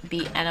 2 will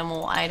be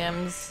animal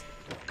items.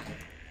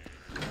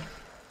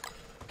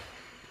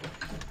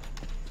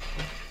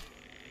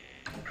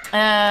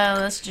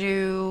 Let's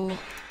do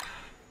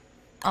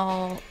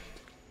all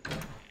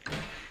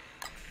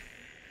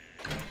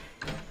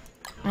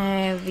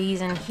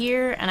these in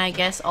here, and I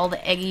guess all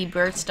the eggy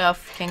bird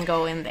stuff can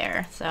go in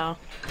there. So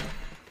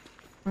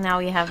now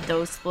we have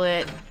those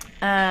split.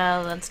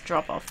 Let's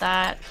drop off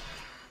that.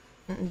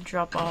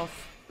 Drop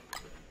off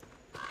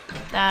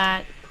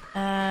that.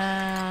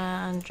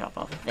 Drop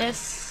off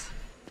this.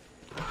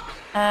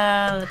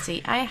 Let's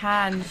see.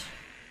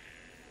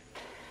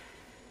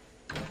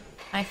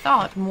 I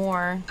thought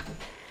more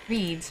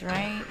reeds,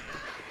 right?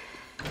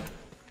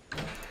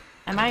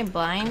 Am I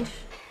blind?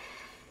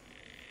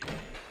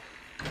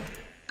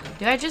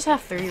 Do I just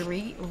have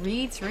 3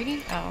 reeds,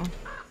 really? Oh.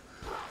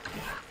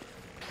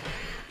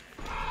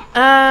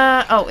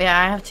 Oh, yeah,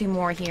 I have 2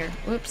 more here.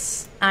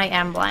 Oops, I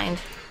am blind.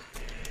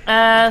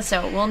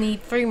 So we'll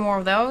need 3 more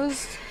of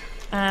those,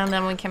 and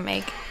then we can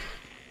make...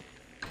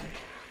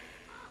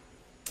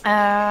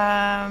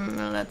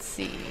 let's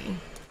see.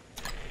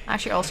 I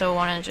actually also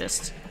want to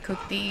just cook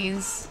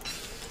these.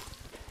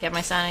 Get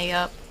my sanity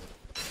up.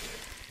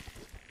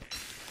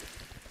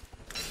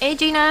 Hey,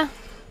 Gina!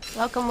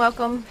 Welcome,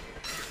 welcome.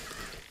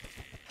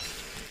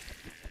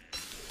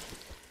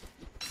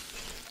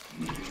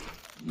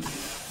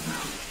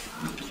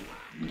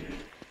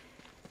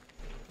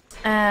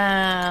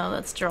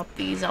 let's drop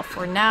these off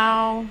for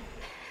now.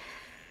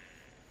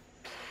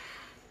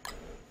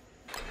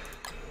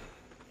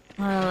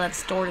 Let's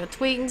store the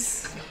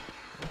twigs.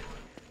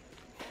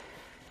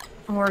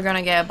 We're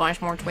gonna get a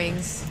bunch more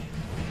twigs.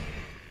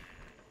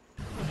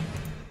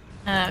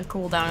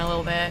 Cool down a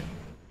little bit.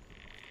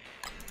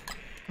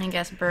 I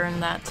guess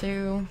burn that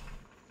too.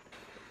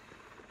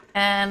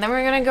 And then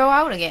we're gonna go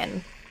out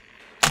again.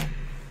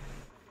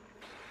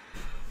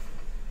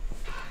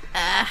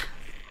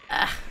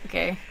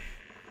 Okay.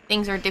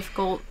 Things are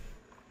difficult.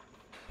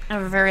 I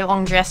have a very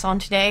long dress on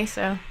today,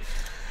 so...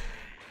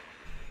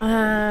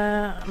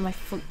 my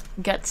foot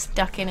got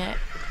stuck in it.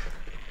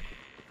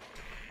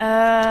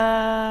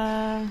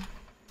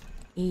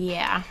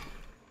 Yeah.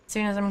 As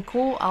soon as I'm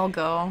cool, I'll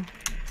go.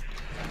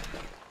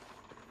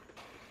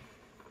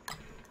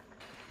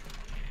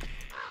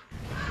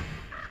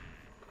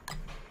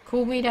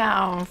 Cool me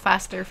down.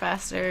 Faster,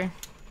 faster.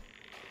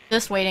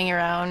 Just waiting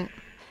around.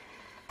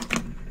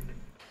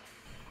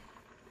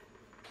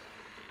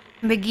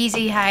 Big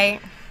easy, hi.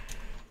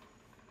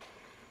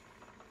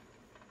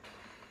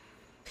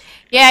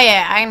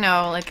 Yeah, I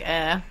know, like,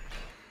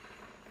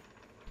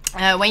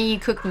 when you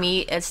cook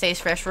meat, it stays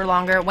fresh for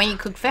longer. When you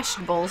cook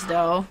vegetables,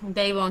 though,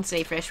 they won't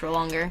stay fresh for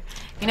longer.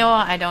 You know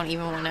what? I don't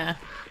even want to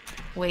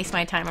waste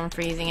my time on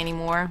freezing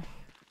anymore.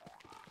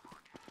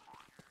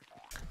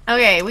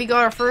 Okay, we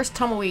got our first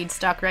tumbleweed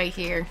stuck right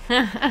here.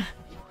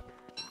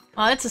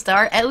 Well, it's a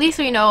start. At least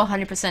we know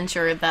 100%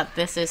 sure that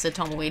this is a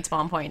tumbleweed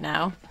spawn point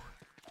now.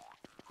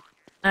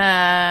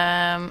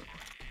 I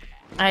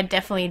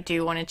definitely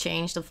do want to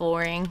change the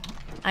flooring.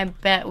 I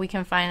bet we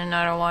can find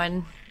another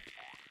one.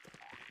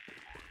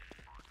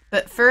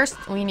 But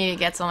first, we need to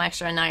get some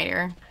extra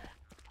niter.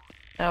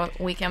 So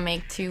we can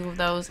make 2 of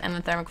those and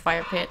the thermic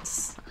fire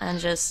pits. And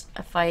just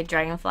fight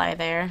dragonfly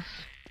there.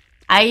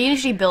 I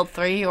usually build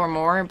 3 or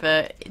more,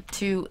 but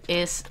 2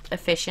 is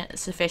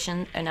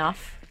sufficient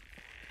enough.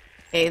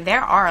 Okay,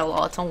 there are a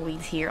lot of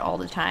tumbleweeds here all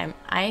the time.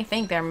 I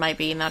think there might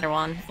be another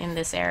one in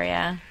this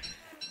area.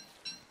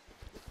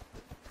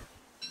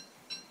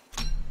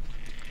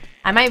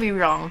 I might be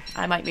wrong,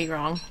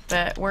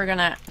 but we're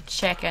gonna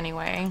check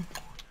anyway.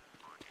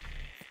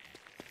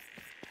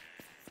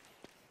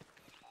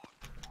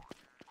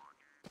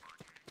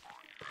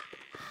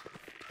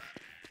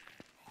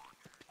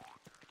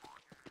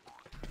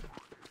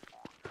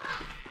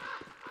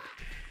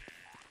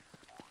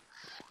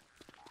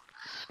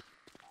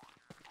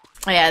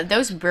 Oh yeah,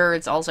 those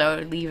birds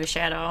also leave a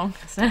shadow,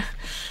 so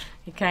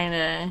you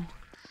kinda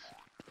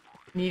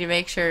need to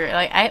make sure,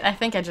 like, I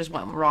think I just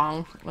went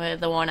wrong with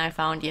the one I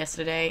found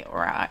yesterday,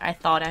 or I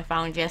thought I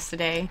found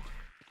yesterday.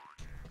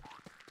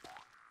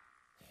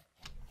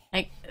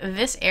 Like,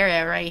 this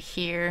area right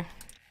here,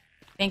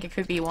 I think it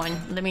could be one.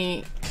 Let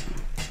me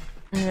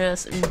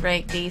just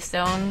break these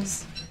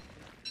stones.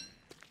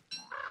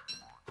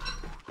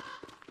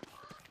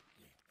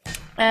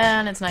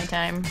 And it's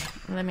nighttime.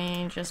 Let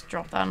me just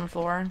drop that on the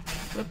floor.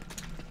 Whoop.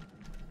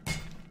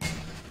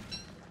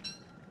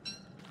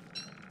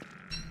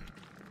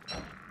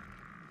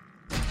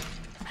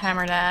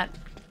 Hammer that.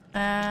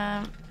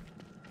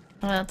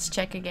 Let's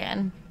check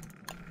again.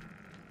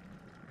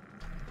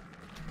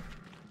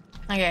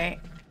 Okay.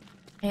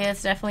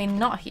 It's definitely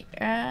not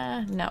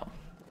here. No.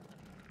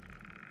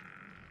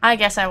 I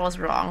guess I was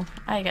wrong.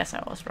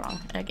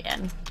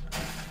 Again.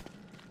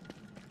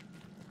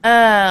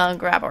 I'll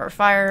grab our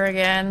fire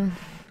again.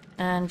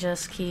 And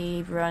just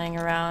keep running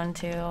around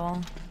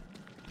till...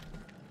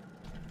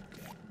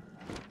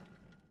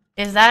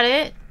 Is that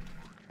it?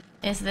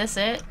 Is this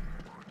it?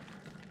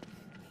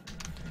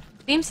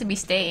 Seems to be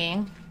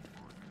staying.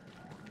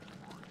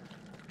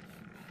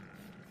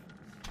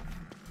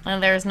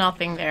 And there's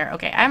nothing there.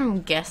 Okay,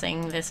 I'm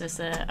guessing this is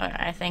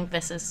I think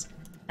this is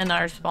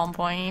another spawn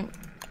point.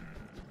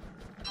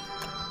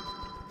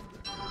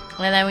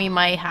 And then we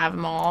might have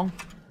them all.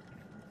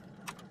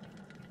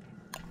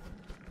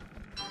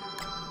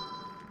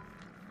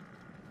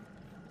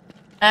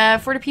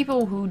 For the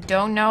people who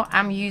don't know,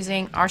 I'm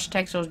using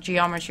architectural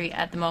geometry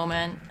at the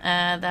moment.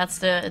 That's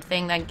the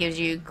thing that gives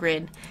you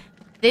grid.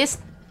 This,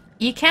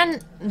 you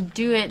can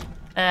do it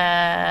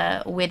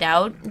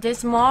without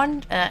this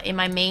mod. In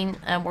my main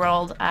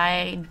world,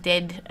 I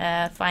did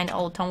find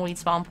all tumbleweed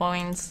spawn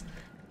points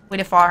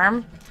with a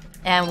farm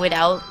and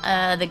without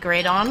the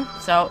grid on.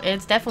 So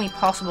it's definitely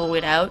possible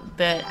without,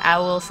 but I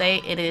will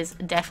say it is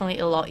definitely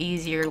a lot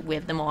easier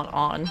with the mod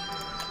on.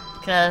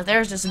 Because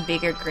there's just a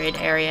bigger grid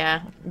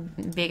area,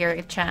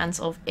 bigger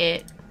chance of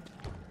it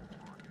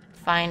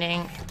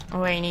finding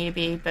where you need to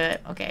be,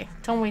 but okay.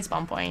 Tumbleweed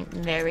spawn point,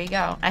 there we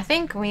go. I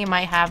think we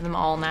might have them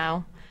all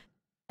now.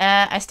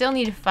 I still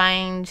need to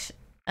find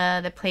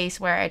the place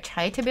where I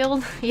tried to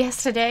build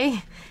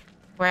yesterday,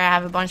 where I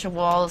have a bunch of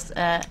walls,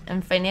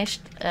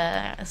 unfinished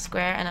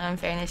square and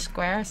unfinished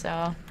square,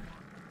 so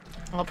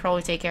I'll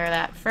probably take care of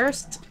that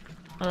first.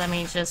 Let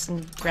me just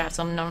grab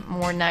some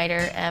more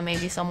niter and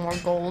maybe some more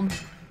gold.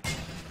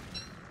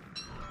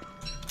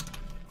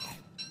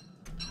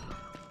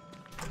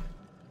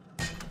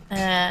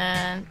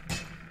 And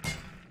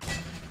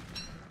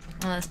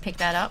let's pick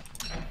that up.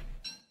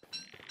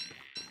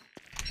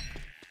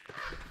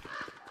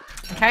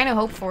 kind of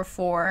hope for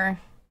 4.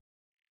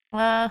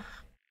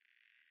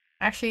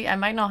 Actually, I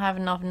might not have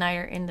enough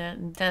niter in the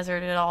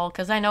desert at all,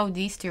 because I know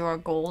these 2 are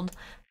gold.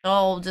 So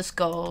I'll just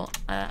go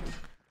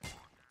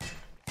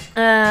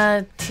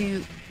to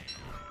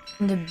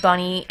the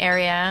bunny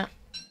area.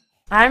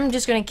 I'm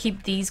just gonna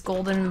keep these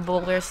golden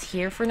boulders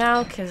here for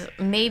now, because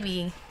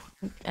maybe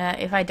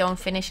if I don't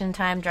finish in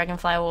time,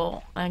 Dragonfly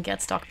will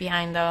get stuck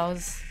behind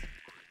those.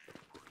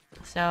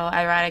 So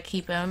I'd rather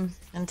keep them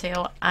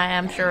until I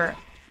am sure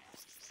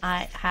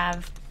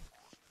I'm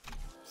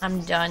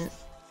done.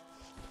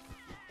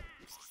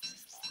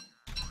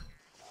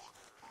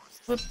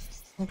 Whoop,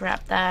 grab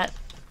that.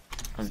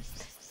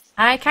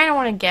 I kind of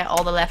want to get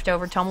all the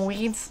leftover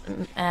tumbleweeds,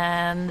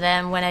 and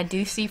then when I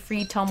do see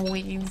free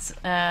tumbleweeds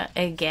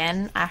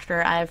again,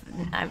 after I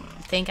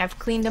think I've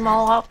cleaned them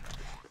all up,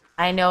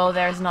 I know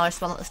there's another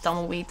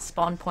tumbleweed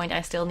spawn point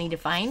I still need to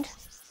find.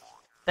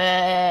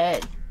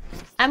 But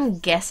I'm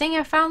guessing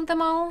I found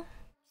them all.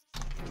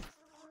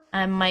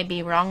 I might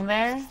be wrong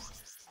there.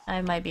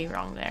 I might be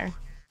wrong there.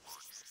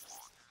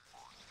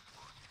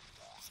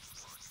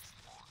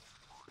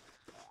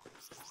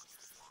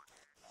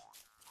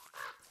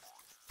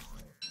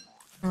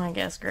 I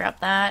guess grab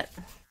that.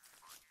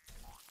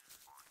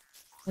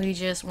 We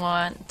just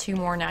want 2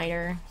 more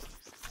niter.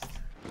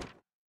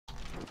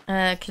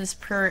 Cause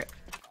per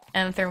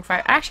thermal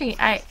fire. Actually,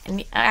 I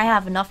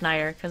have enough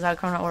niter because I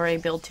can already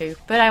build 2,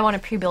 but I want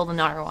to pre-build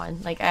another one.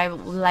 Like I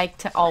like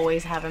to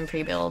always have them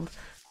pre-build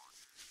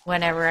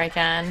whenever I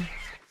can.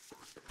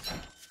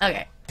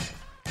 Okay.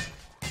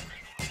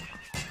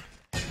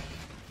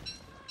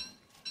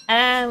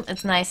 And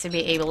it's nice to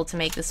be able to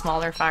make the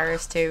smaller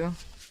fires too,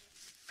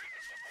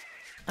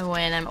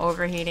 when I'm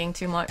overheating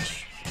too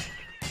much.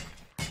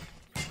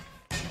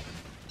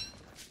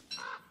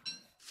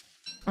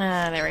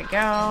 There we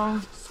go.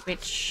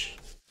 Switch.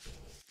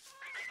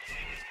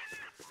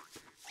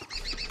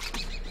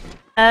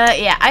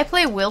 Yeah, I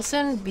play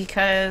Wilson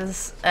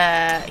because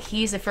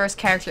he's the first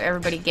character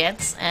everybody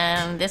gets,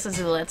 and this is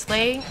a Let's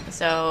Play,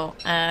 so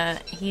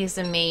he's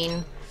the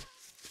main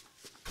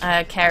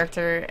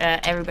character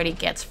everybody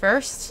gets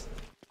first.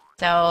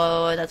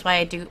 So that's why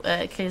I do,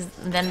 because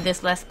then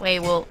this Let's Play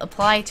will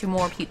apply to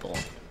more people.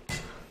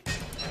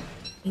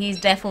 He's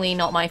definitely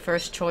not my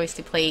first choice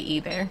to play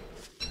either.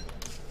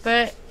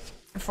 But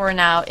for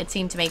now, it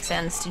seemed to make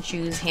sense to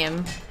choose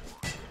him.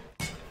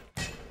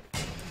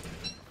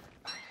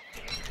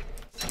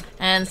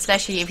 And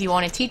especially if you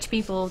want to teach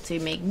people to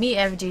make meat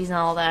effigies and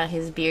all that,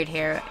 his beard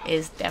hair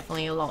is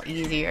definitely a lot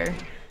easier.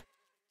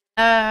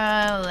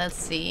 Let's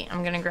see.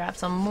 I'm gonna grab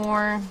some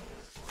more.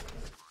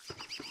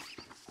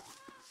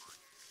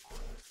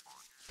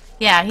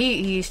 Yeah,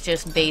 he's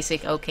just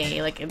basic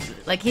okay.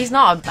 Like he's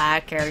not a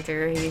bad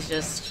character. He's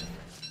just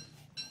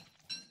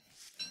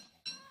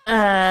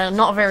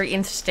not very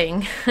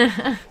interesting.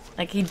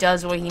 Like he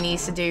does what he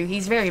needs to do.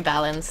 He's very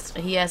balanced.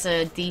 He has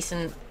a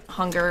decent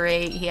hunger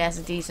rate. He has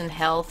a decent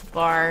health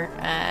bar,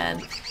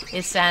 and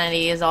his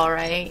sanity is all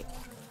right.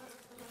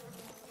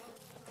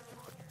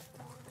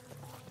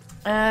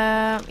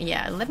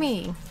 Yeah. Let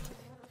me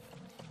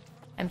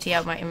empty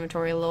out my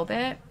inventory a little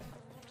bit.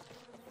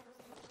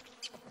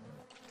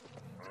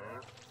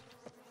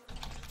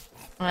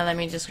 Well, let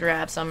me just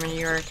grab some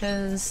manure,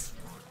 because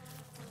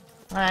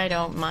I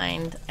don't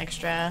mind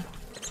extra.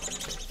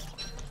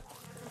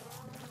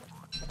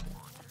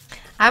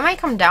 I might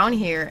come down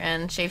here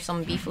and shave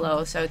some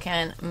beefalo so I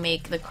can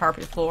make the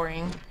carpet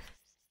flooring.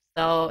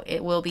 So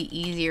it will be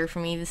easier for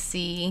me to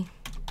see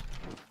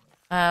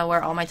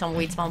where all my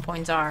tumbleweed spawn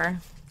points are.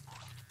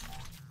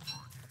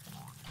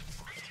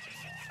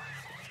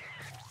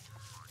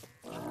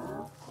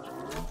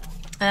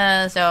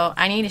 So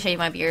I need to shave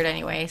my beard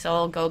anyway, so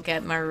I'll go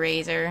get my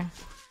razor.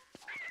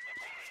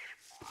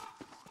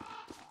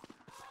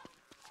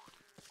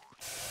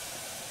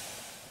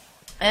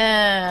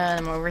 And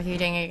I'm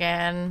overheating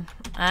again.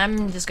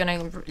 I'm just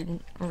gonna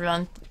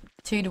run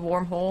to the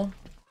wormhole.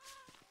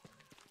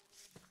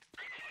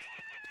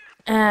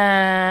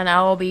 And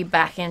I will be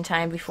back in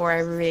time before I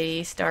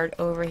really start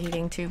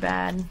overheating too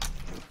bad.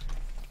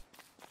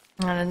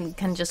 And I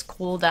can just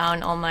cool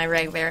down on my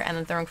regular and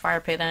then throwing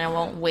fire pit, and I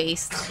won't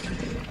waste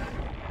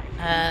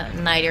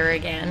niter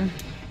again.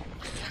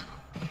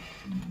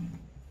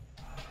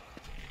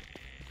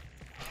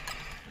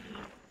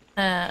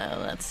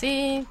 Let's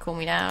see. Cool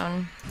me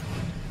down.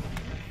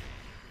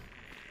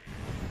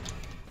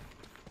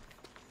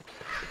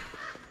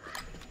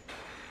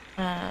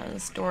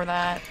 Store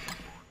that.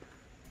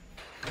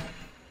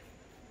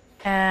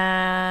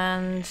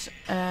 And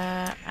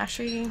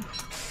actually,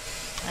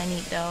 I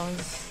need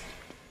those.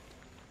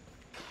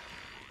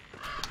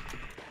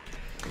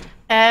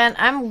 And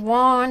I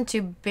want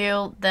to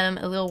build them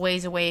a little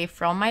ways away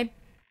from my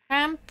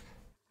camp.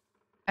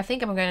 I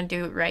think I'm gonna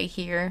do it right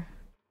here.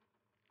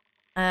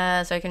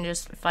 So I can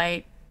just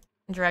fight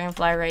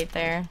Dragonfly right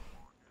there.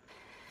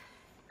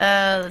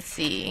 Let's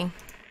see.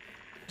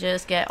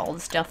 Just get all the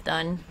stuff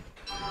done.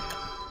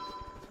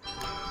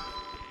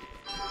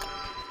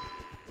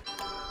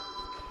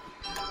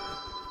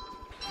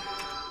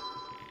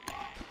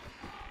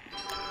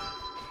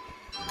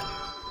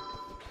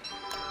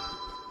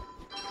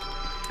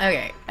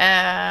 Okay,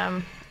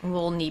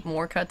 we'll need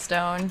more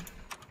cutstone.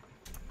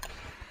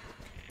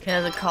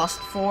 Because it costs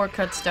 4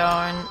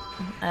 cutstone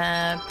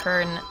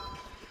per...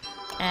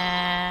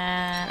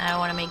 And I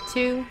want to make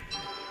 2.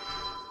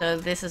 So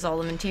this is all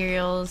the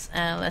materials,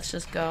 and let's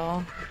just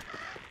go.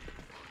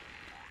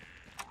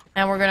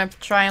 And we're gonna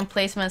try and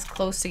place them as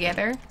close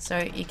together, so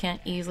you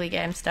can't easily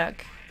get them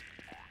stuck.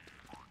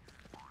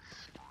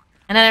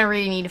 And then I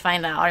really need to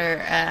find that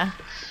other,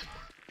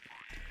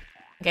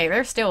 Okay,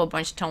 there's still a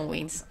bunch of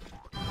tumbleweeds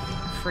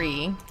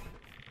free.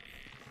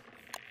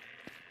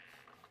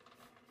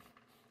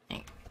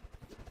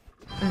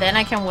 And then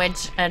I can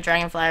wedge a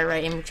dragonfly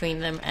right in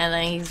between them, and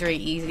then he's very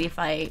easy to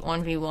fight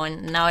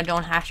 1v1. Now I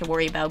don't have to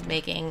worry about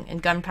making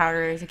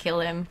gunpowder to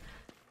kill him.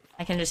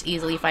 I can just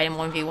easily fight him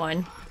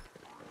 1v1.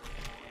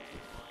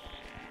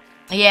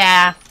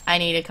 Yeah, I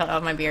need to cut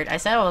off my beard. I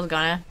said I was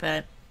gonna,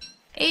 but...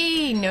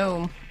 Hey,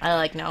 gnome. I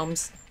like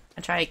gnomes.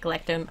 I try to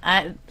collect them.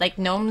 Like,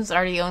 gnomes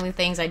are the only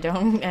things I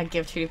don't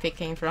give tree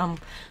picking from.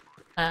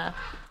 So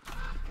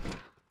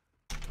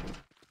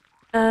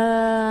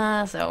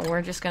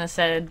we're just gonna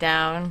set it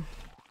down.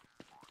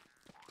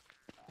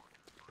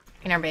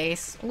 In our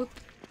base. Whoop.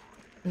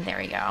 There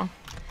we go.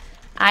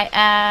 I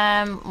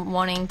am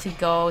wanting to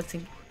go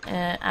to...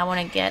 I want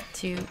to get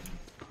to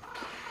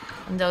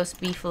those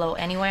beefalo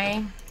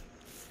anyway.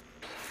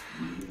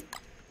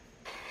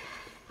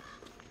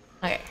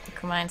 Okay,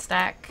 combine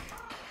stack.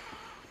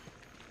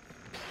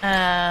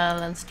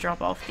 Let's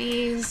drop off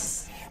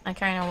these. I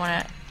kind of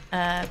want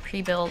to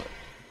pre-build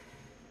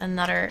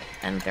another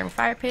endothermic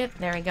fire pit.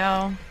 There we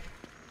go.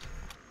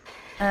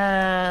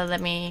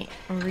 Let me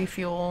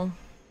refuel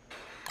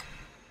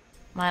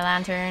my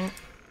lantern,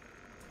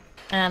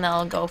 and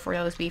I'll go for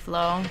those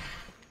beefalo.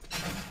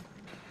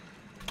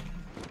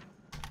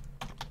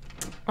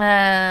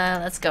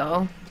 Let's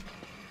go.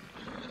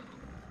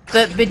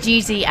 But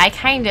GG, I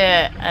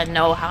kinda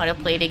know how to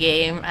play the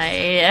game.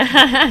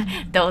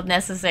 I don't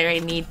necessarily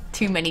need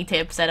too many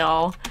tips at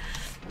all.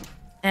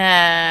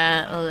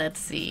 Let's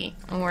see.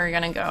 We're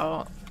gonna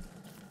go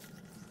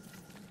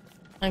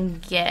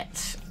and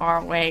get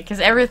our way,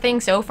 because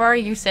everything so far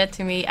you said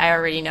to me, I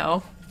already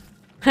know.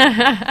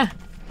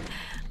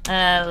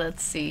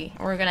 Let's see.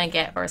 We're gonna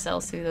get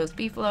ourselves to those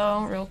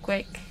beefalo real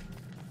quick.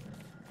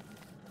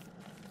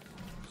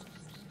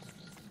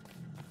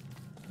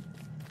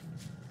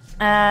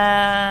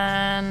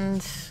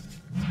 And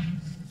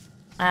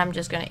I'm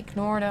just gonna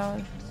ignore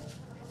those.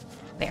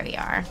 There we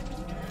are.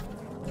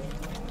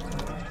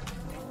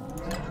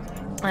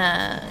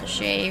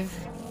 Shave.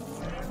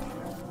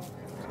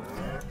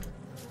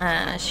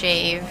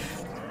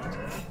 Shave.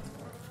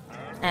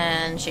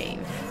 And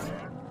shave.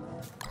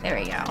 There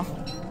we go.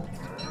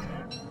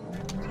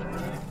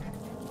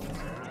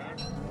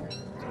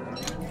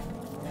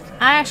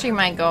 I actually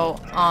might go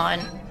on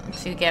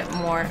to get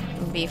more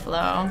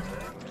beefalo.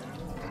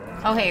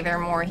 Oh hey, there are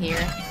more here.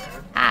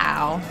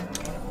 Ow.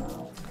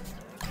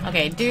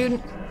 Okay,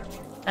 dude.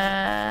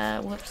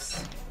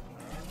 Whoops.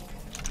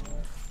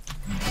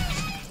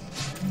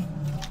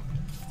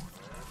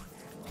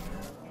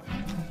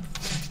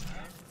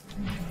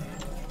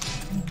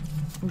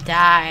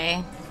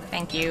 Die.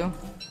 Thank you.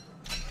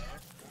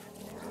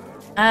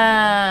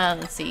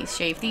 Let's see.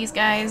 Shave these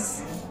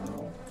guys.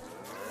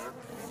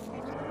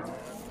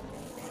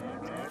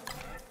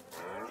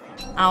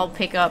 I'll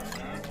pick up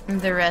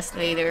the rest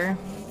later.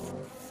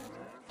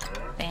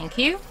 Thank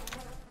you.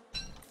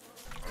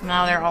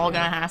 Now they're all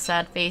gonna have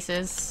sad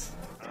faces.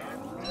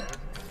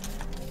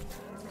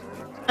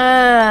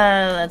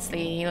 Let's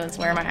see. Let's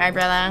wear my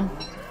eyebrow.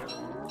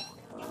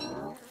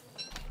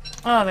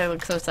 Oh, they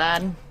look so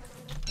sad.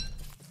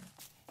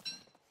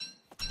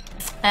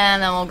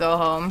 And then we'll go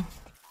home.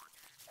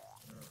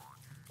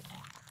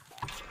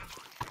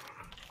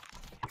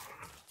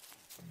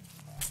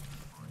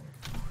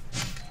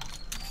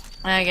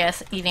 I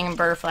guess eating a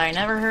butterfly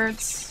never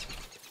hurts.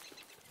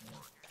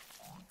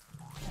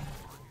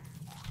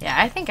 Yeah,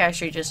 I think I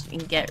should just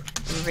get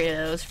rid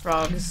of those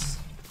frogs.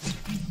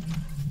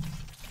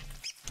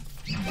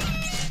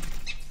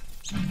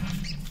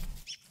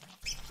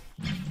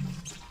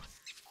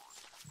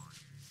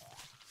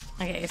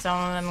 Okay, some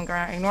of them are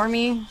gonna ignore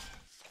me.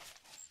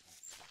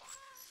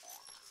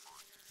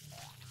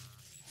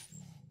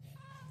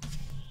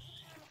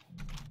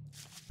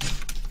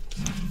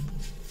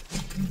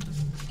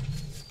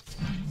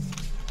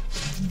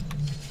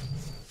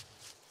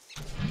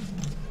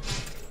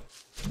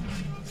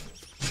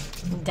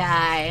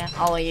 Die,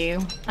 all of you.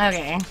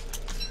 Okay.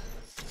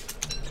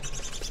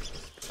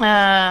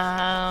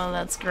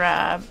 Let's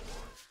grab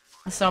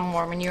some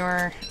more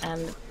manure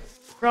and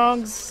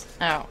frogs.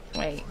 Oh,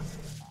 wait.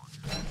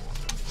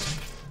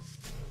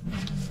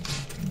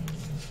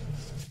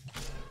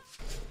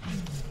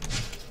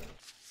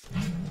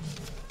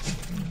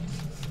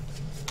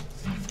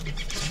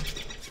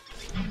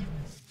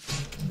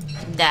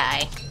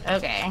 Die.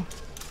 Okay.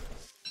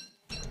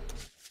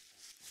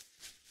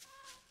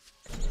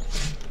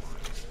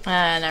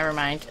 Never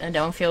mind. I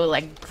don't feel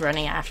like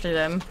running after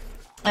them.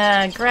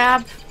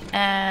 Grab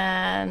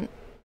and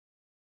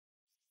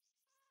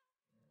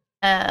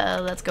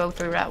Let's go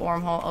through that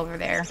wormhole over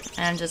there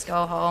and just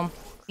go home,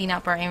 clean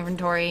up our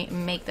inventory,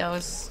 make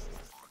those.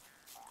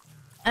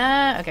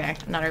 Okay,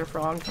 another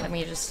frog. Let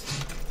me just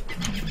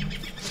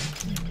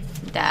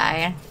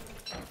die.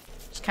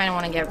 Just kind of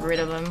want to get rid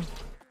of him.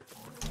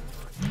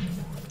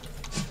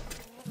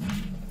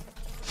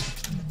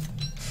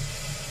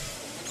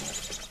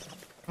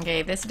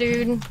 Okay, this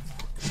dude.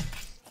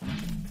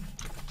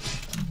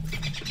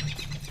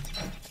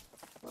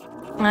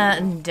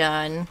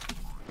 Done.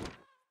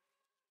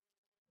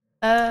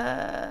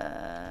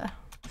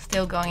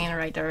 Still going in the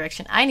right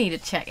direction. I need to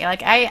check.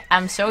 Like,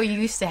 I'm so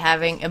used to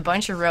having a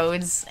bunch of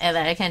roads and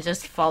that I can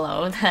just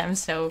follow that I'm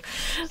so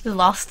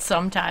lost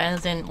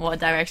sometimes in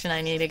what direction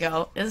I need to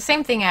go. It's the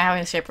same thing I have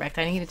in Shipwrecked.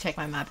 I need to check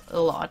my map a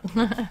lot.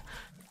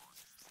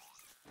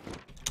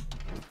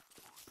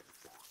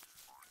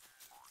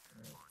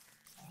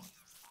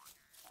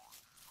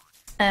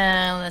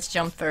 Let's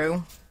jump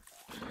through.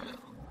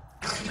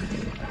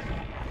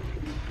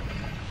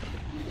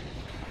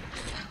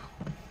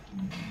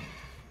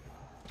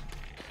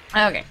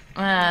 Okay,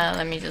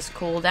 let me just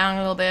cool down a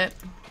little bit.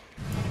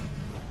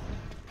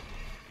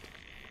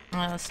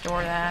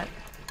 Store that.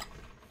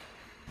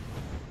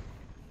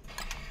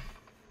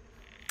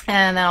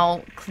 And then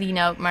I'll clean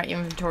up my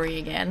inventory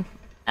again.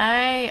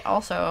 I'm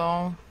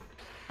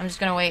just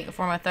gonna wait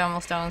for my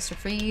thermal stones to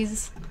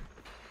freeze.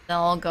 Then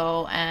I'll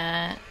go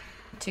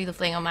to the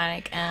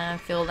Flingomatic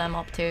and fill them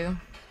up too.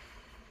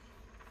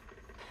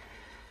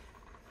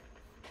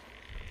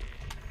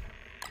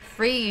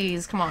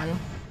 Freeze, come on.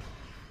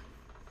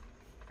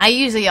 I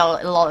use a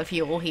lot of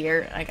fuel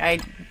here. Like, I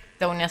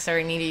don't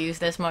necessarily need to use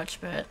this much,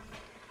 but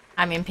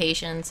I'm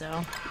impatient,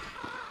 so.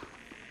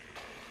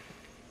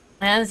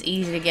 And it's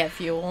easy to get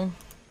fuel.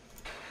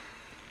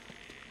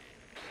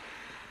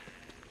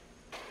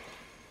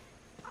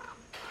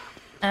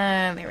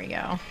 There we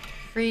go.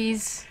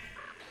 Freeze.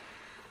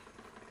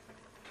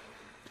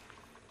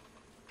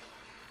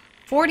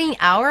 14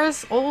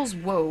 hours? Oh,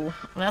 whoa.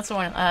 That's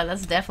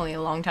definitely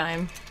a long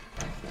time.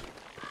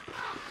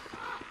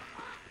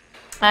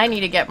 I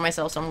need to get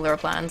myself some lure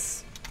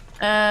plants.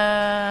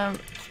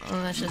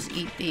 Let's just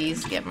eat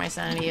these to get my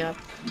sanity up.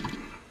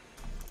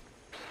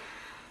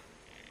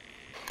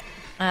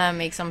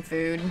 Make some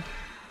food.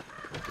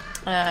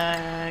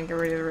 Get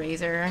rid of the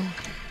razor.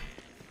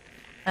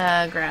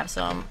 Grab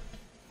some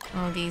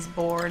of these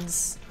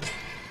boards.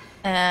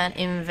 And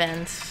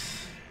invent.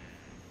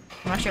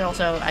 I'm actually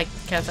also, I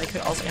guess I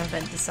could also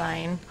invent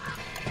design.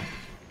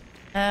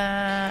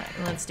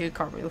 Let's do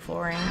carpet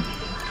flooring.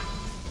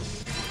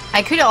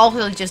 I could have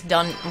also just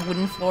done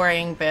wooden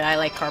flooring, but I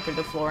like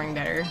carpeted flooring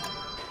better.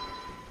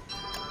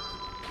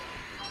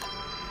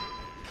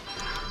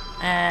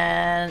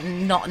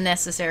 And not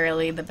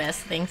necessarily the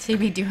best thing to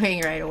be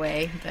doing right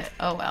away, but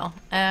oh well.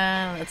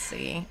 Let's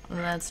see.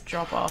 Let's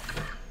drop off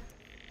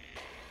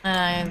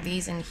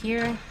these in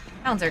here.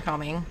 Hounds are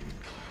coming.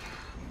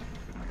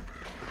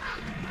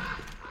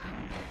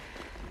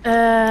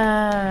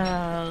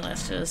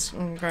 Let's just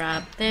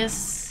grab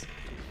this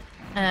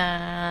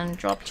and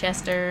drop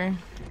Chester.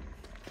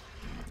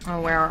 Or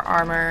wear our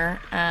armor.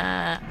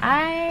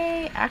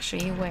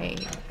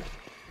 Wait.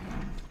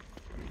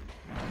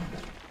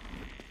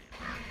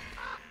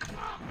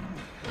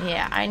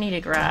 Yeah, I need to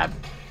grab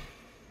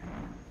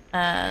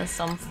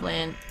some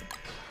flint.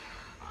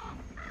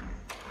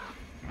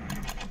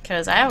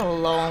 Because I have a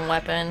low on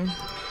weapon.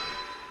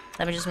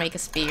 Let me just make a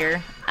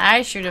spear.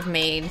 I should have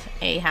made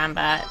a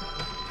handbat.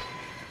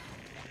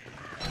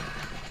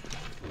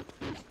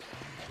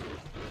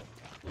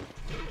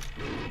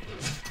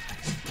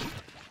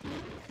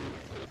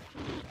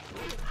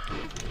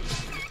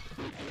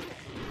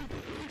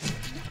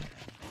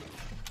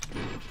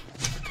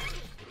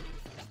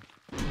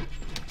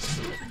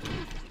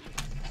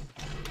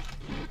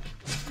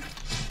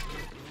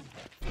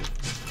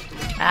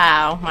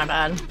 Ow, my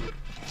bad.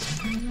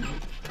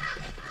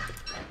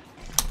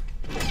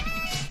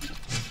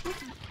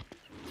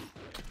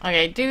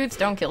 Okay, dudes,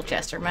 don't kill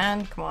Chester,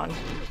 man. Come on.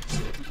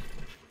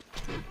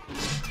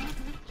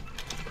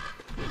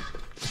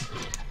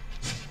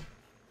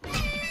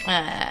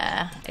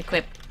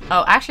 Equip.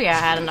 Oh, actually, I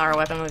had another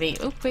weapon with the.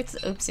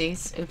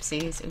 Oopsies.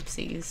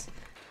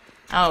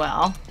 Oh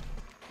well.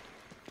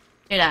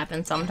 It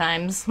happens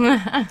sometimes.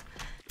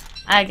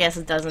 I guess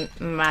it doesn't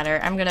matter.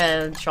 I'm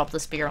gonna drop the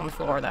spear on the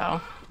floor,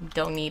 though.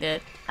 Don't need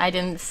it. I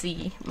didn't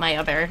see my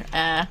other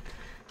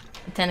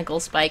tentacle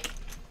spike.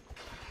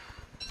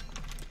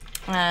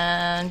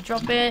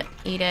 Drop it,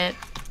 eat it.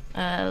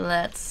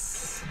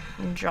 Let's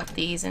drop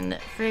these in the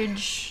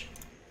fridge.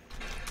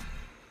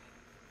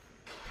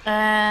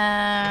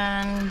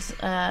 And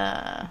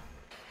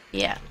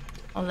yeah.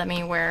 Well, let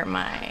me wear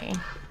my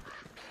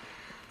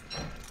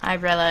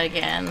umbrella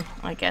again.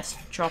 I guess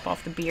drop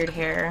off the beard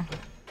hair.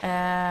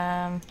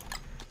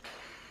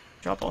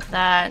 Drop off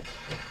that.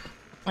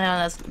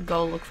 Let's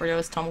go look for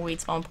those tumbleweed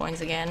spawn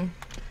points again.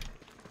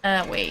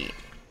 Wait.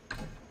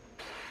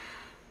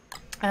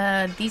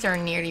 These are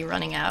nearly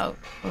running out.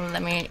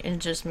 Let me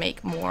just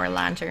make more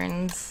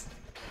lanterns.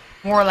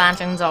 More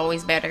lanterns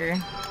always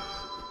better.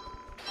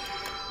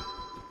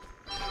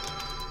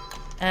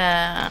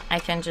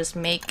 I can just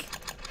make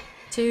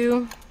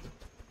 2.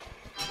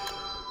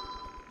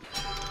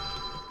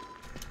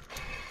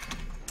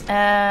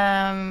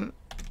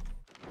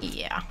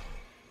 Yeah.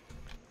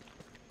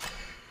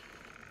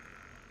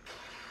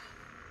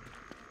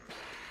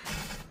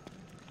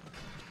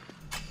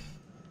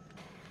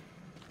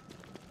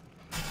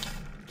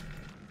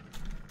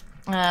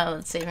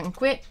 Let's save and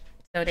quit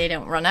so they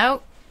don't run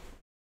out.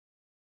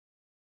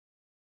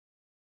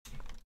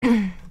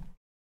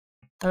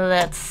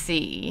 Let's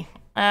see.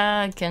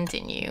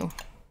 Continue.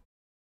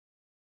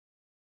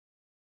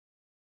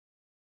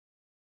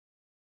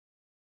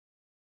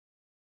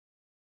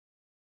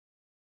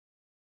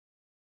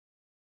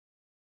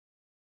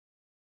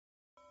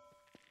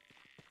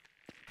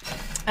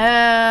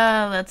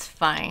 Let's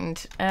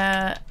find,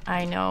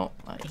 I know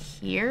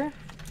here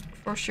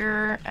for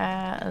sure.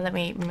 Let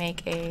me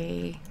make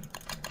a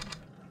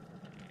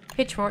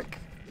pitchfork.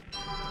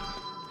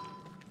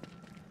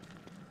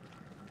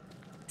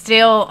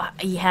 Still,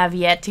 you have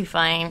yet to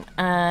find,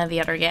 the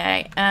other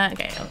guy.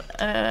 Okay,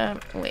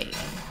 wait.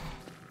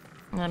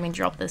 Let me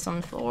drop this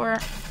on the floor.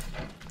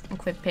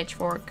 Equip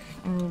pitchfork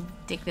and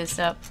dig this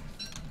up.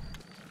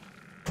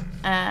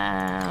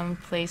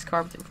 Place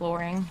carpet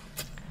flooring.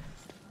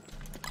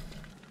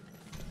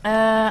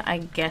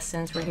 I guess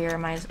since we're here, I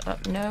might as well,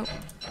 no.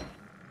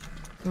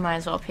 Might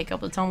as well pick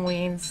up the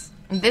tumbleweeds.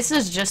 This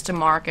is just to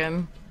mark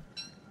them.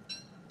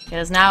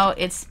 Because now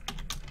it's,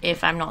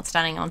 if I'm not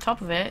standing on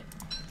top of it,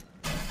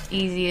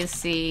 easy to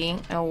see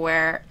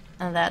where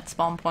that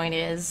spawn point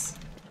is.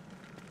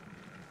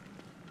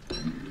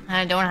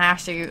 I don't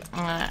have to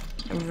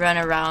run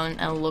around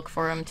and look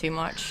for them too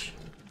much.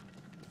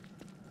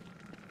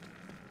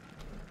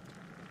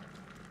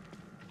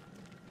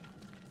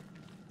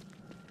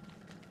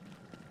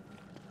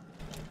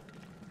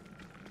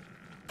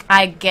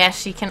 I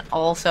guess you can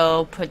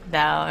also put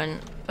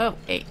down... Oh,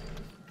 hey.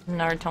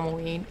 Another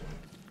tumbleweed.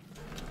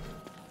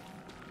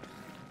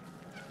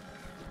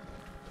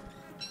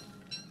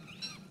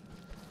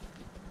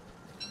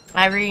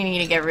 I really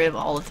need to get rid of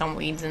all the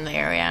tumbleweeds in the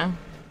area.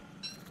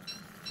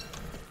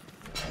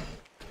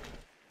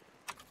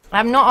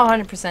 I'm not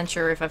 100%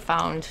 sure if I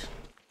found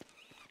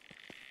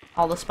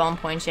all the spawn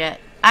points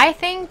yet. I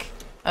think...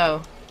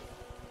 Oh.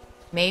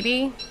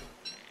 Maybe?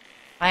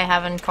 I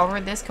haven't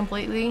covered this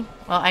completely.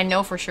 Well, I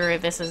know for sure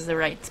if this is the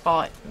right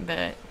spot,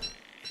 but...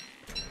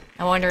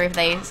 I wonder if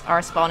they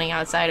are spawning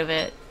outside of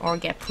it or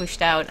get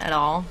pushed out at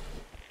all.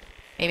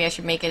 Maybe I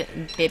should make it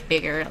a bit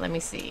bigger. Let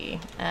me see.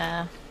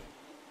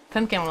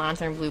 Pumpkin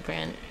lantern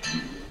blueprint.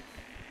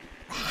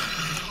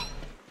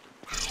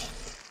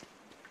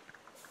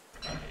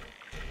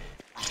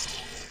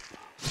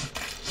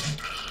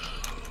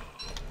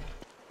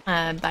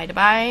 By the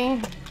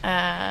by,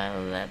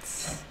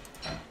 let's...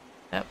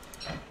 Oh.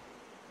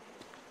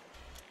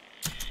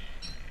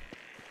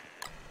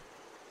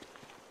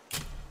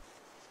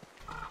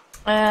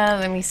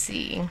 Let me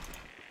see.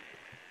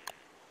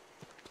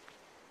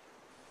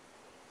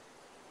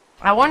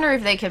 I wonder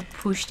if they get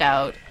pushed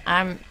out.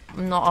 I'm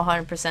not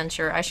 100%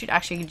 sure. I should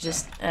actually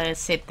just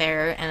sit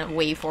there and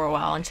wait for a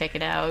while and check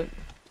it out.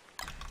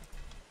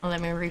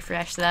 Let me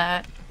refresh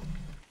that.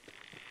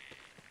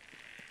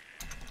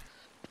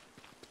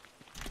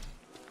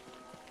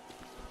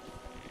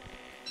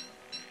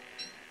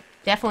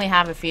 Definitely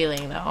have a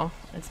feeling though.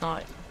 It's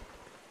not...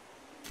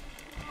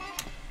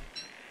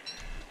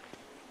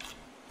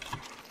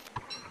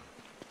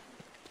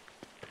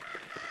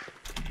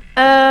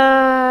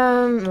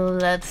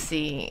 Let's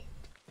see.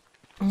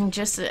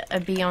 Just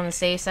be on the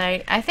safe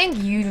side. I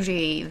think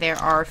usually there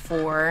are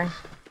 4.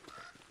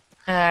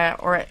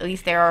 Or at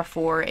least there are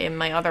 4 in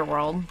my other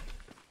world.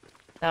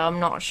 So I'm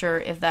not sure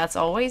if that's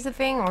always a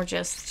thing or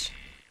just...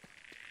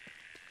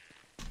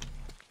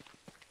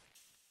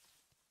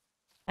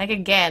 Like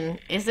again,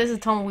 is this a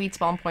tumbleweed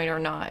spawn point or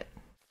not?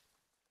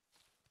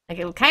 Like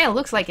it kind of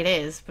looks like it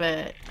is,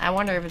 but I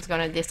wonder if it's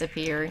gonna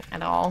disappear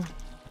at all.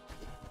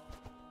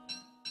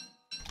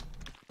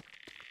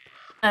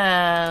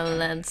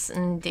 Let's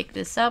dig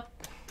this up.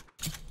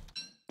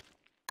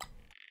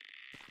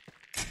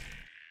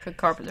 Put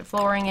carpet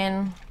flooring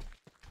in.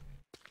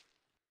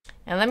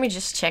 And let me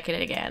just check it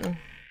again.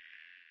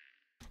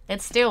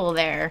 It's still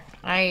there.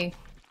 I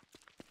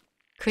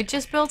could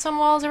just build some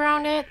walls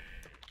around it.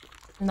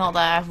 Not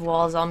that I have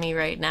walls on me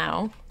right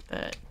now,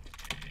 but...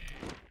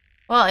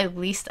 Well, at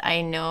least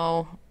I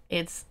know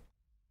it's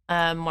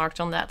marked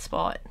on that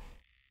spot.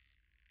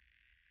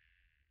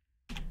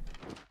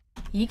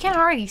 You can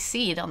already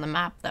see it on the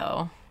map,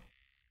 though.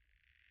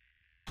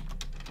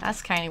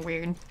 That's kind of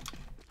weird.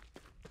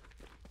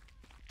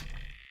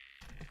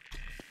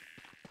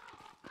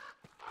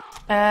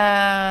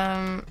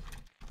 Yeah,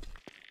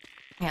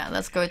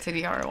 let's go to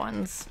the other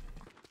ones.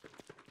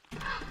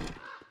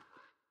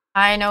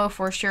 I know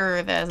for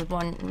sure there's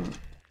one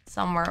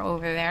somewhere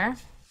over there.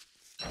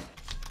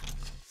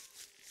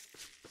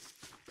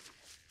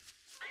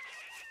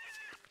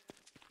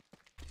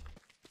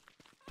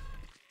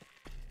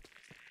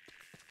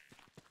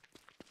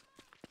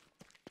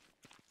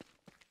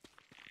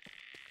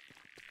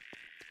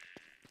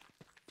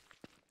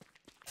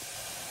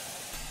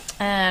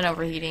 And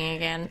overheating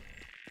again.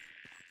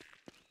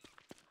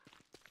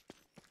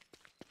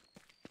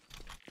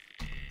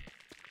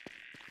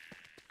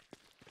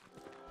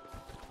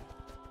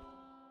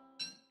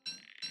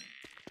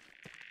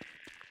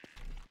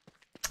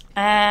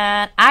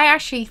 And I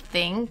actually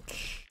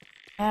think...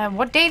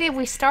 what day did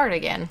we start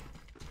again?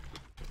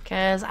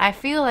 Because I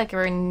feel like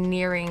we're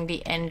nearing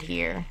the end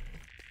here.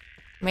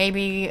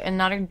 Maybe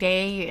another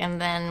day and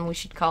then we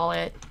should call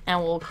it.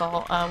 And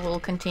we'll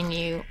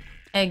continue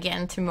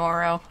again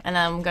tomorrow. And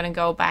I'm gonna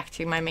go back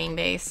to my main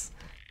base.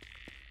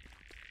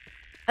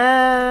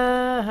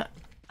 Oh,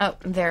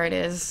 there it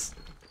is.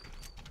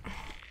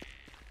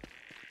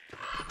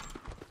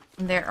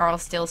 There are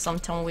still some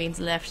tumbleweeds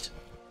left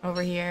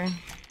over here.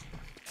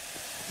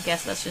 I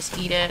guess let's just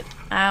eat it.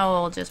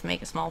 I'll just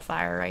make a small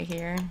fire right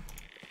here.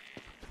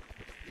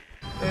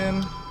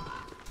 Boom.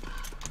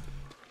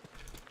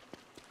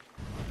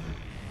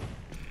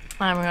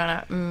 I'm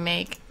gonna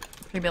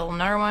rebuild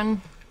another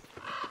one.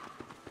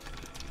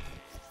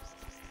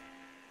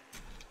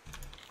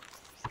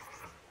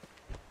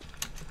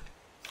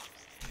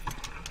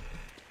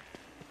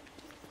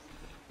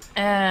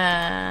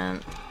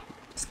 And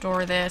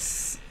store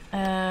this.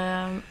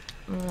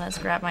 Let's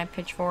grab my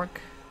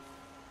pitchfork.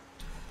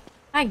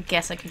 I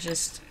guess I could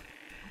just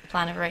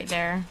plant it right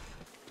there.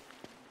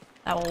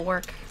 That will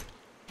work.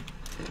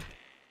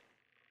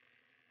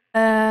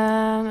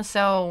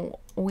 So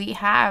we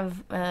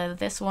have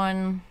this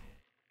one,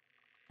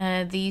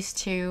 these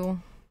two,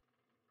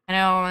 and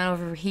now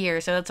over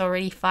here, so that's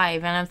already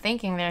 5. And I'm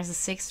thinking there's a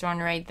 6th one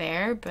right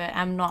there, but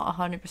I'm not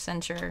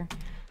 100% sure.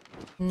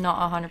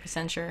 Not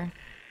 100% sure.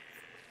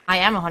 I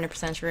am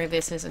 100% sure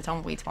this is a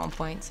tumbleweed spawn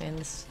point,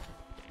 since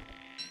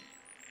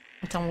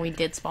a tumbleweed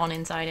did spawn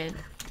inside it.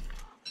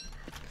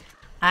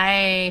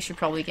 I should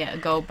probably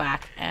go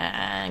back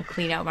and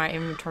clean out my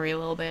inventory a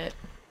little bit.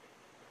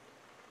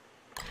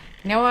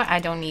 You know what? I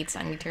don't need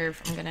sandy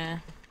turf. I'm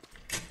gonna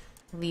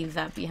leave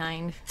that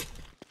behind.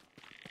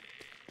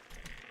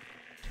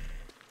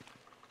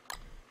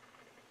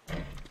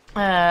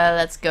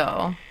 Let's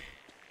go.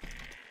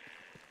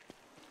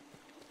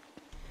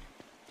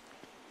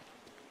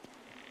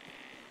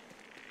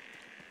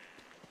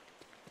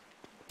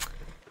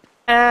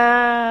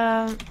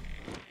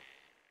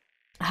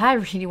 I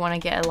really want to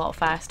get a lot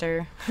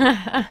faster.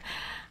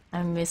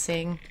 I'm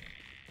missing.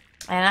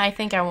 And I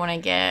think I want to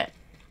get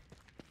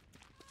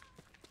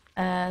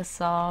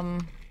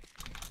some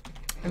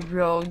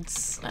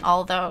roads.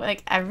 Although,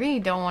 like, I really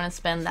don't want to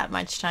spend that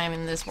much time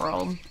in this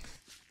world.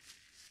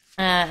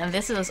 And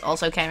this is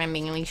also kind of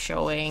mainly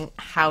showing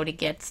how to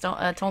get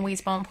tumbleweed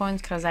spawn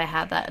points, because I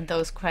had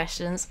those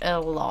questions a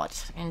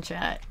lot in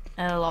chat.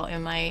 A lot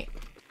in my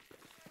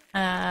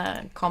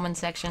comment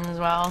section as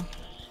well.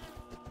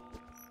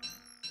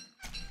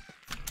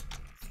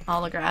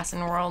 All the grass in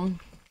the world.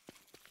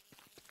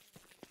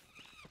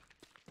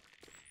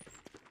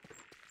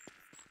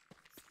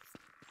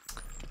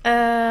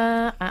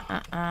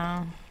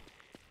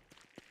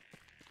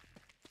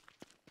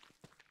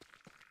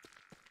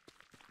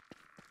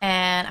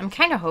 And I'm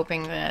kind of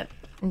hoping that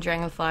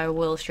Dragonfly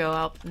will show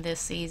up this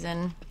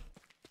season.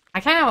 I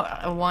kind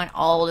of want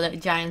all the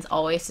giants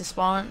always to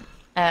spawn.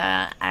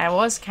 I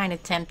was kind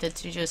of tempted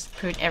to just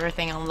put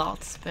everything on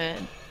lots, but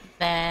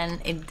then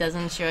it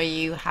doesn't show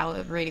you how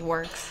it really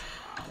works.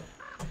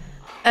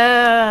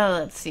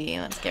 Let's see.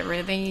 Let's get rid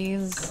of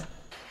these.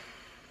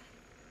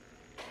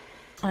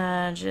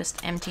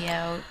 Just empty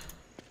out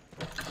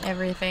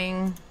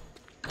everything.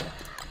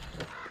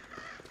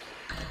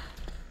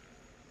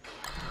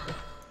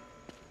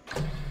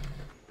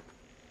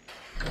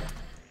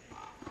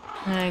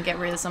 Get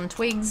rid of some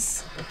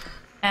twigs.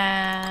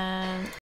 And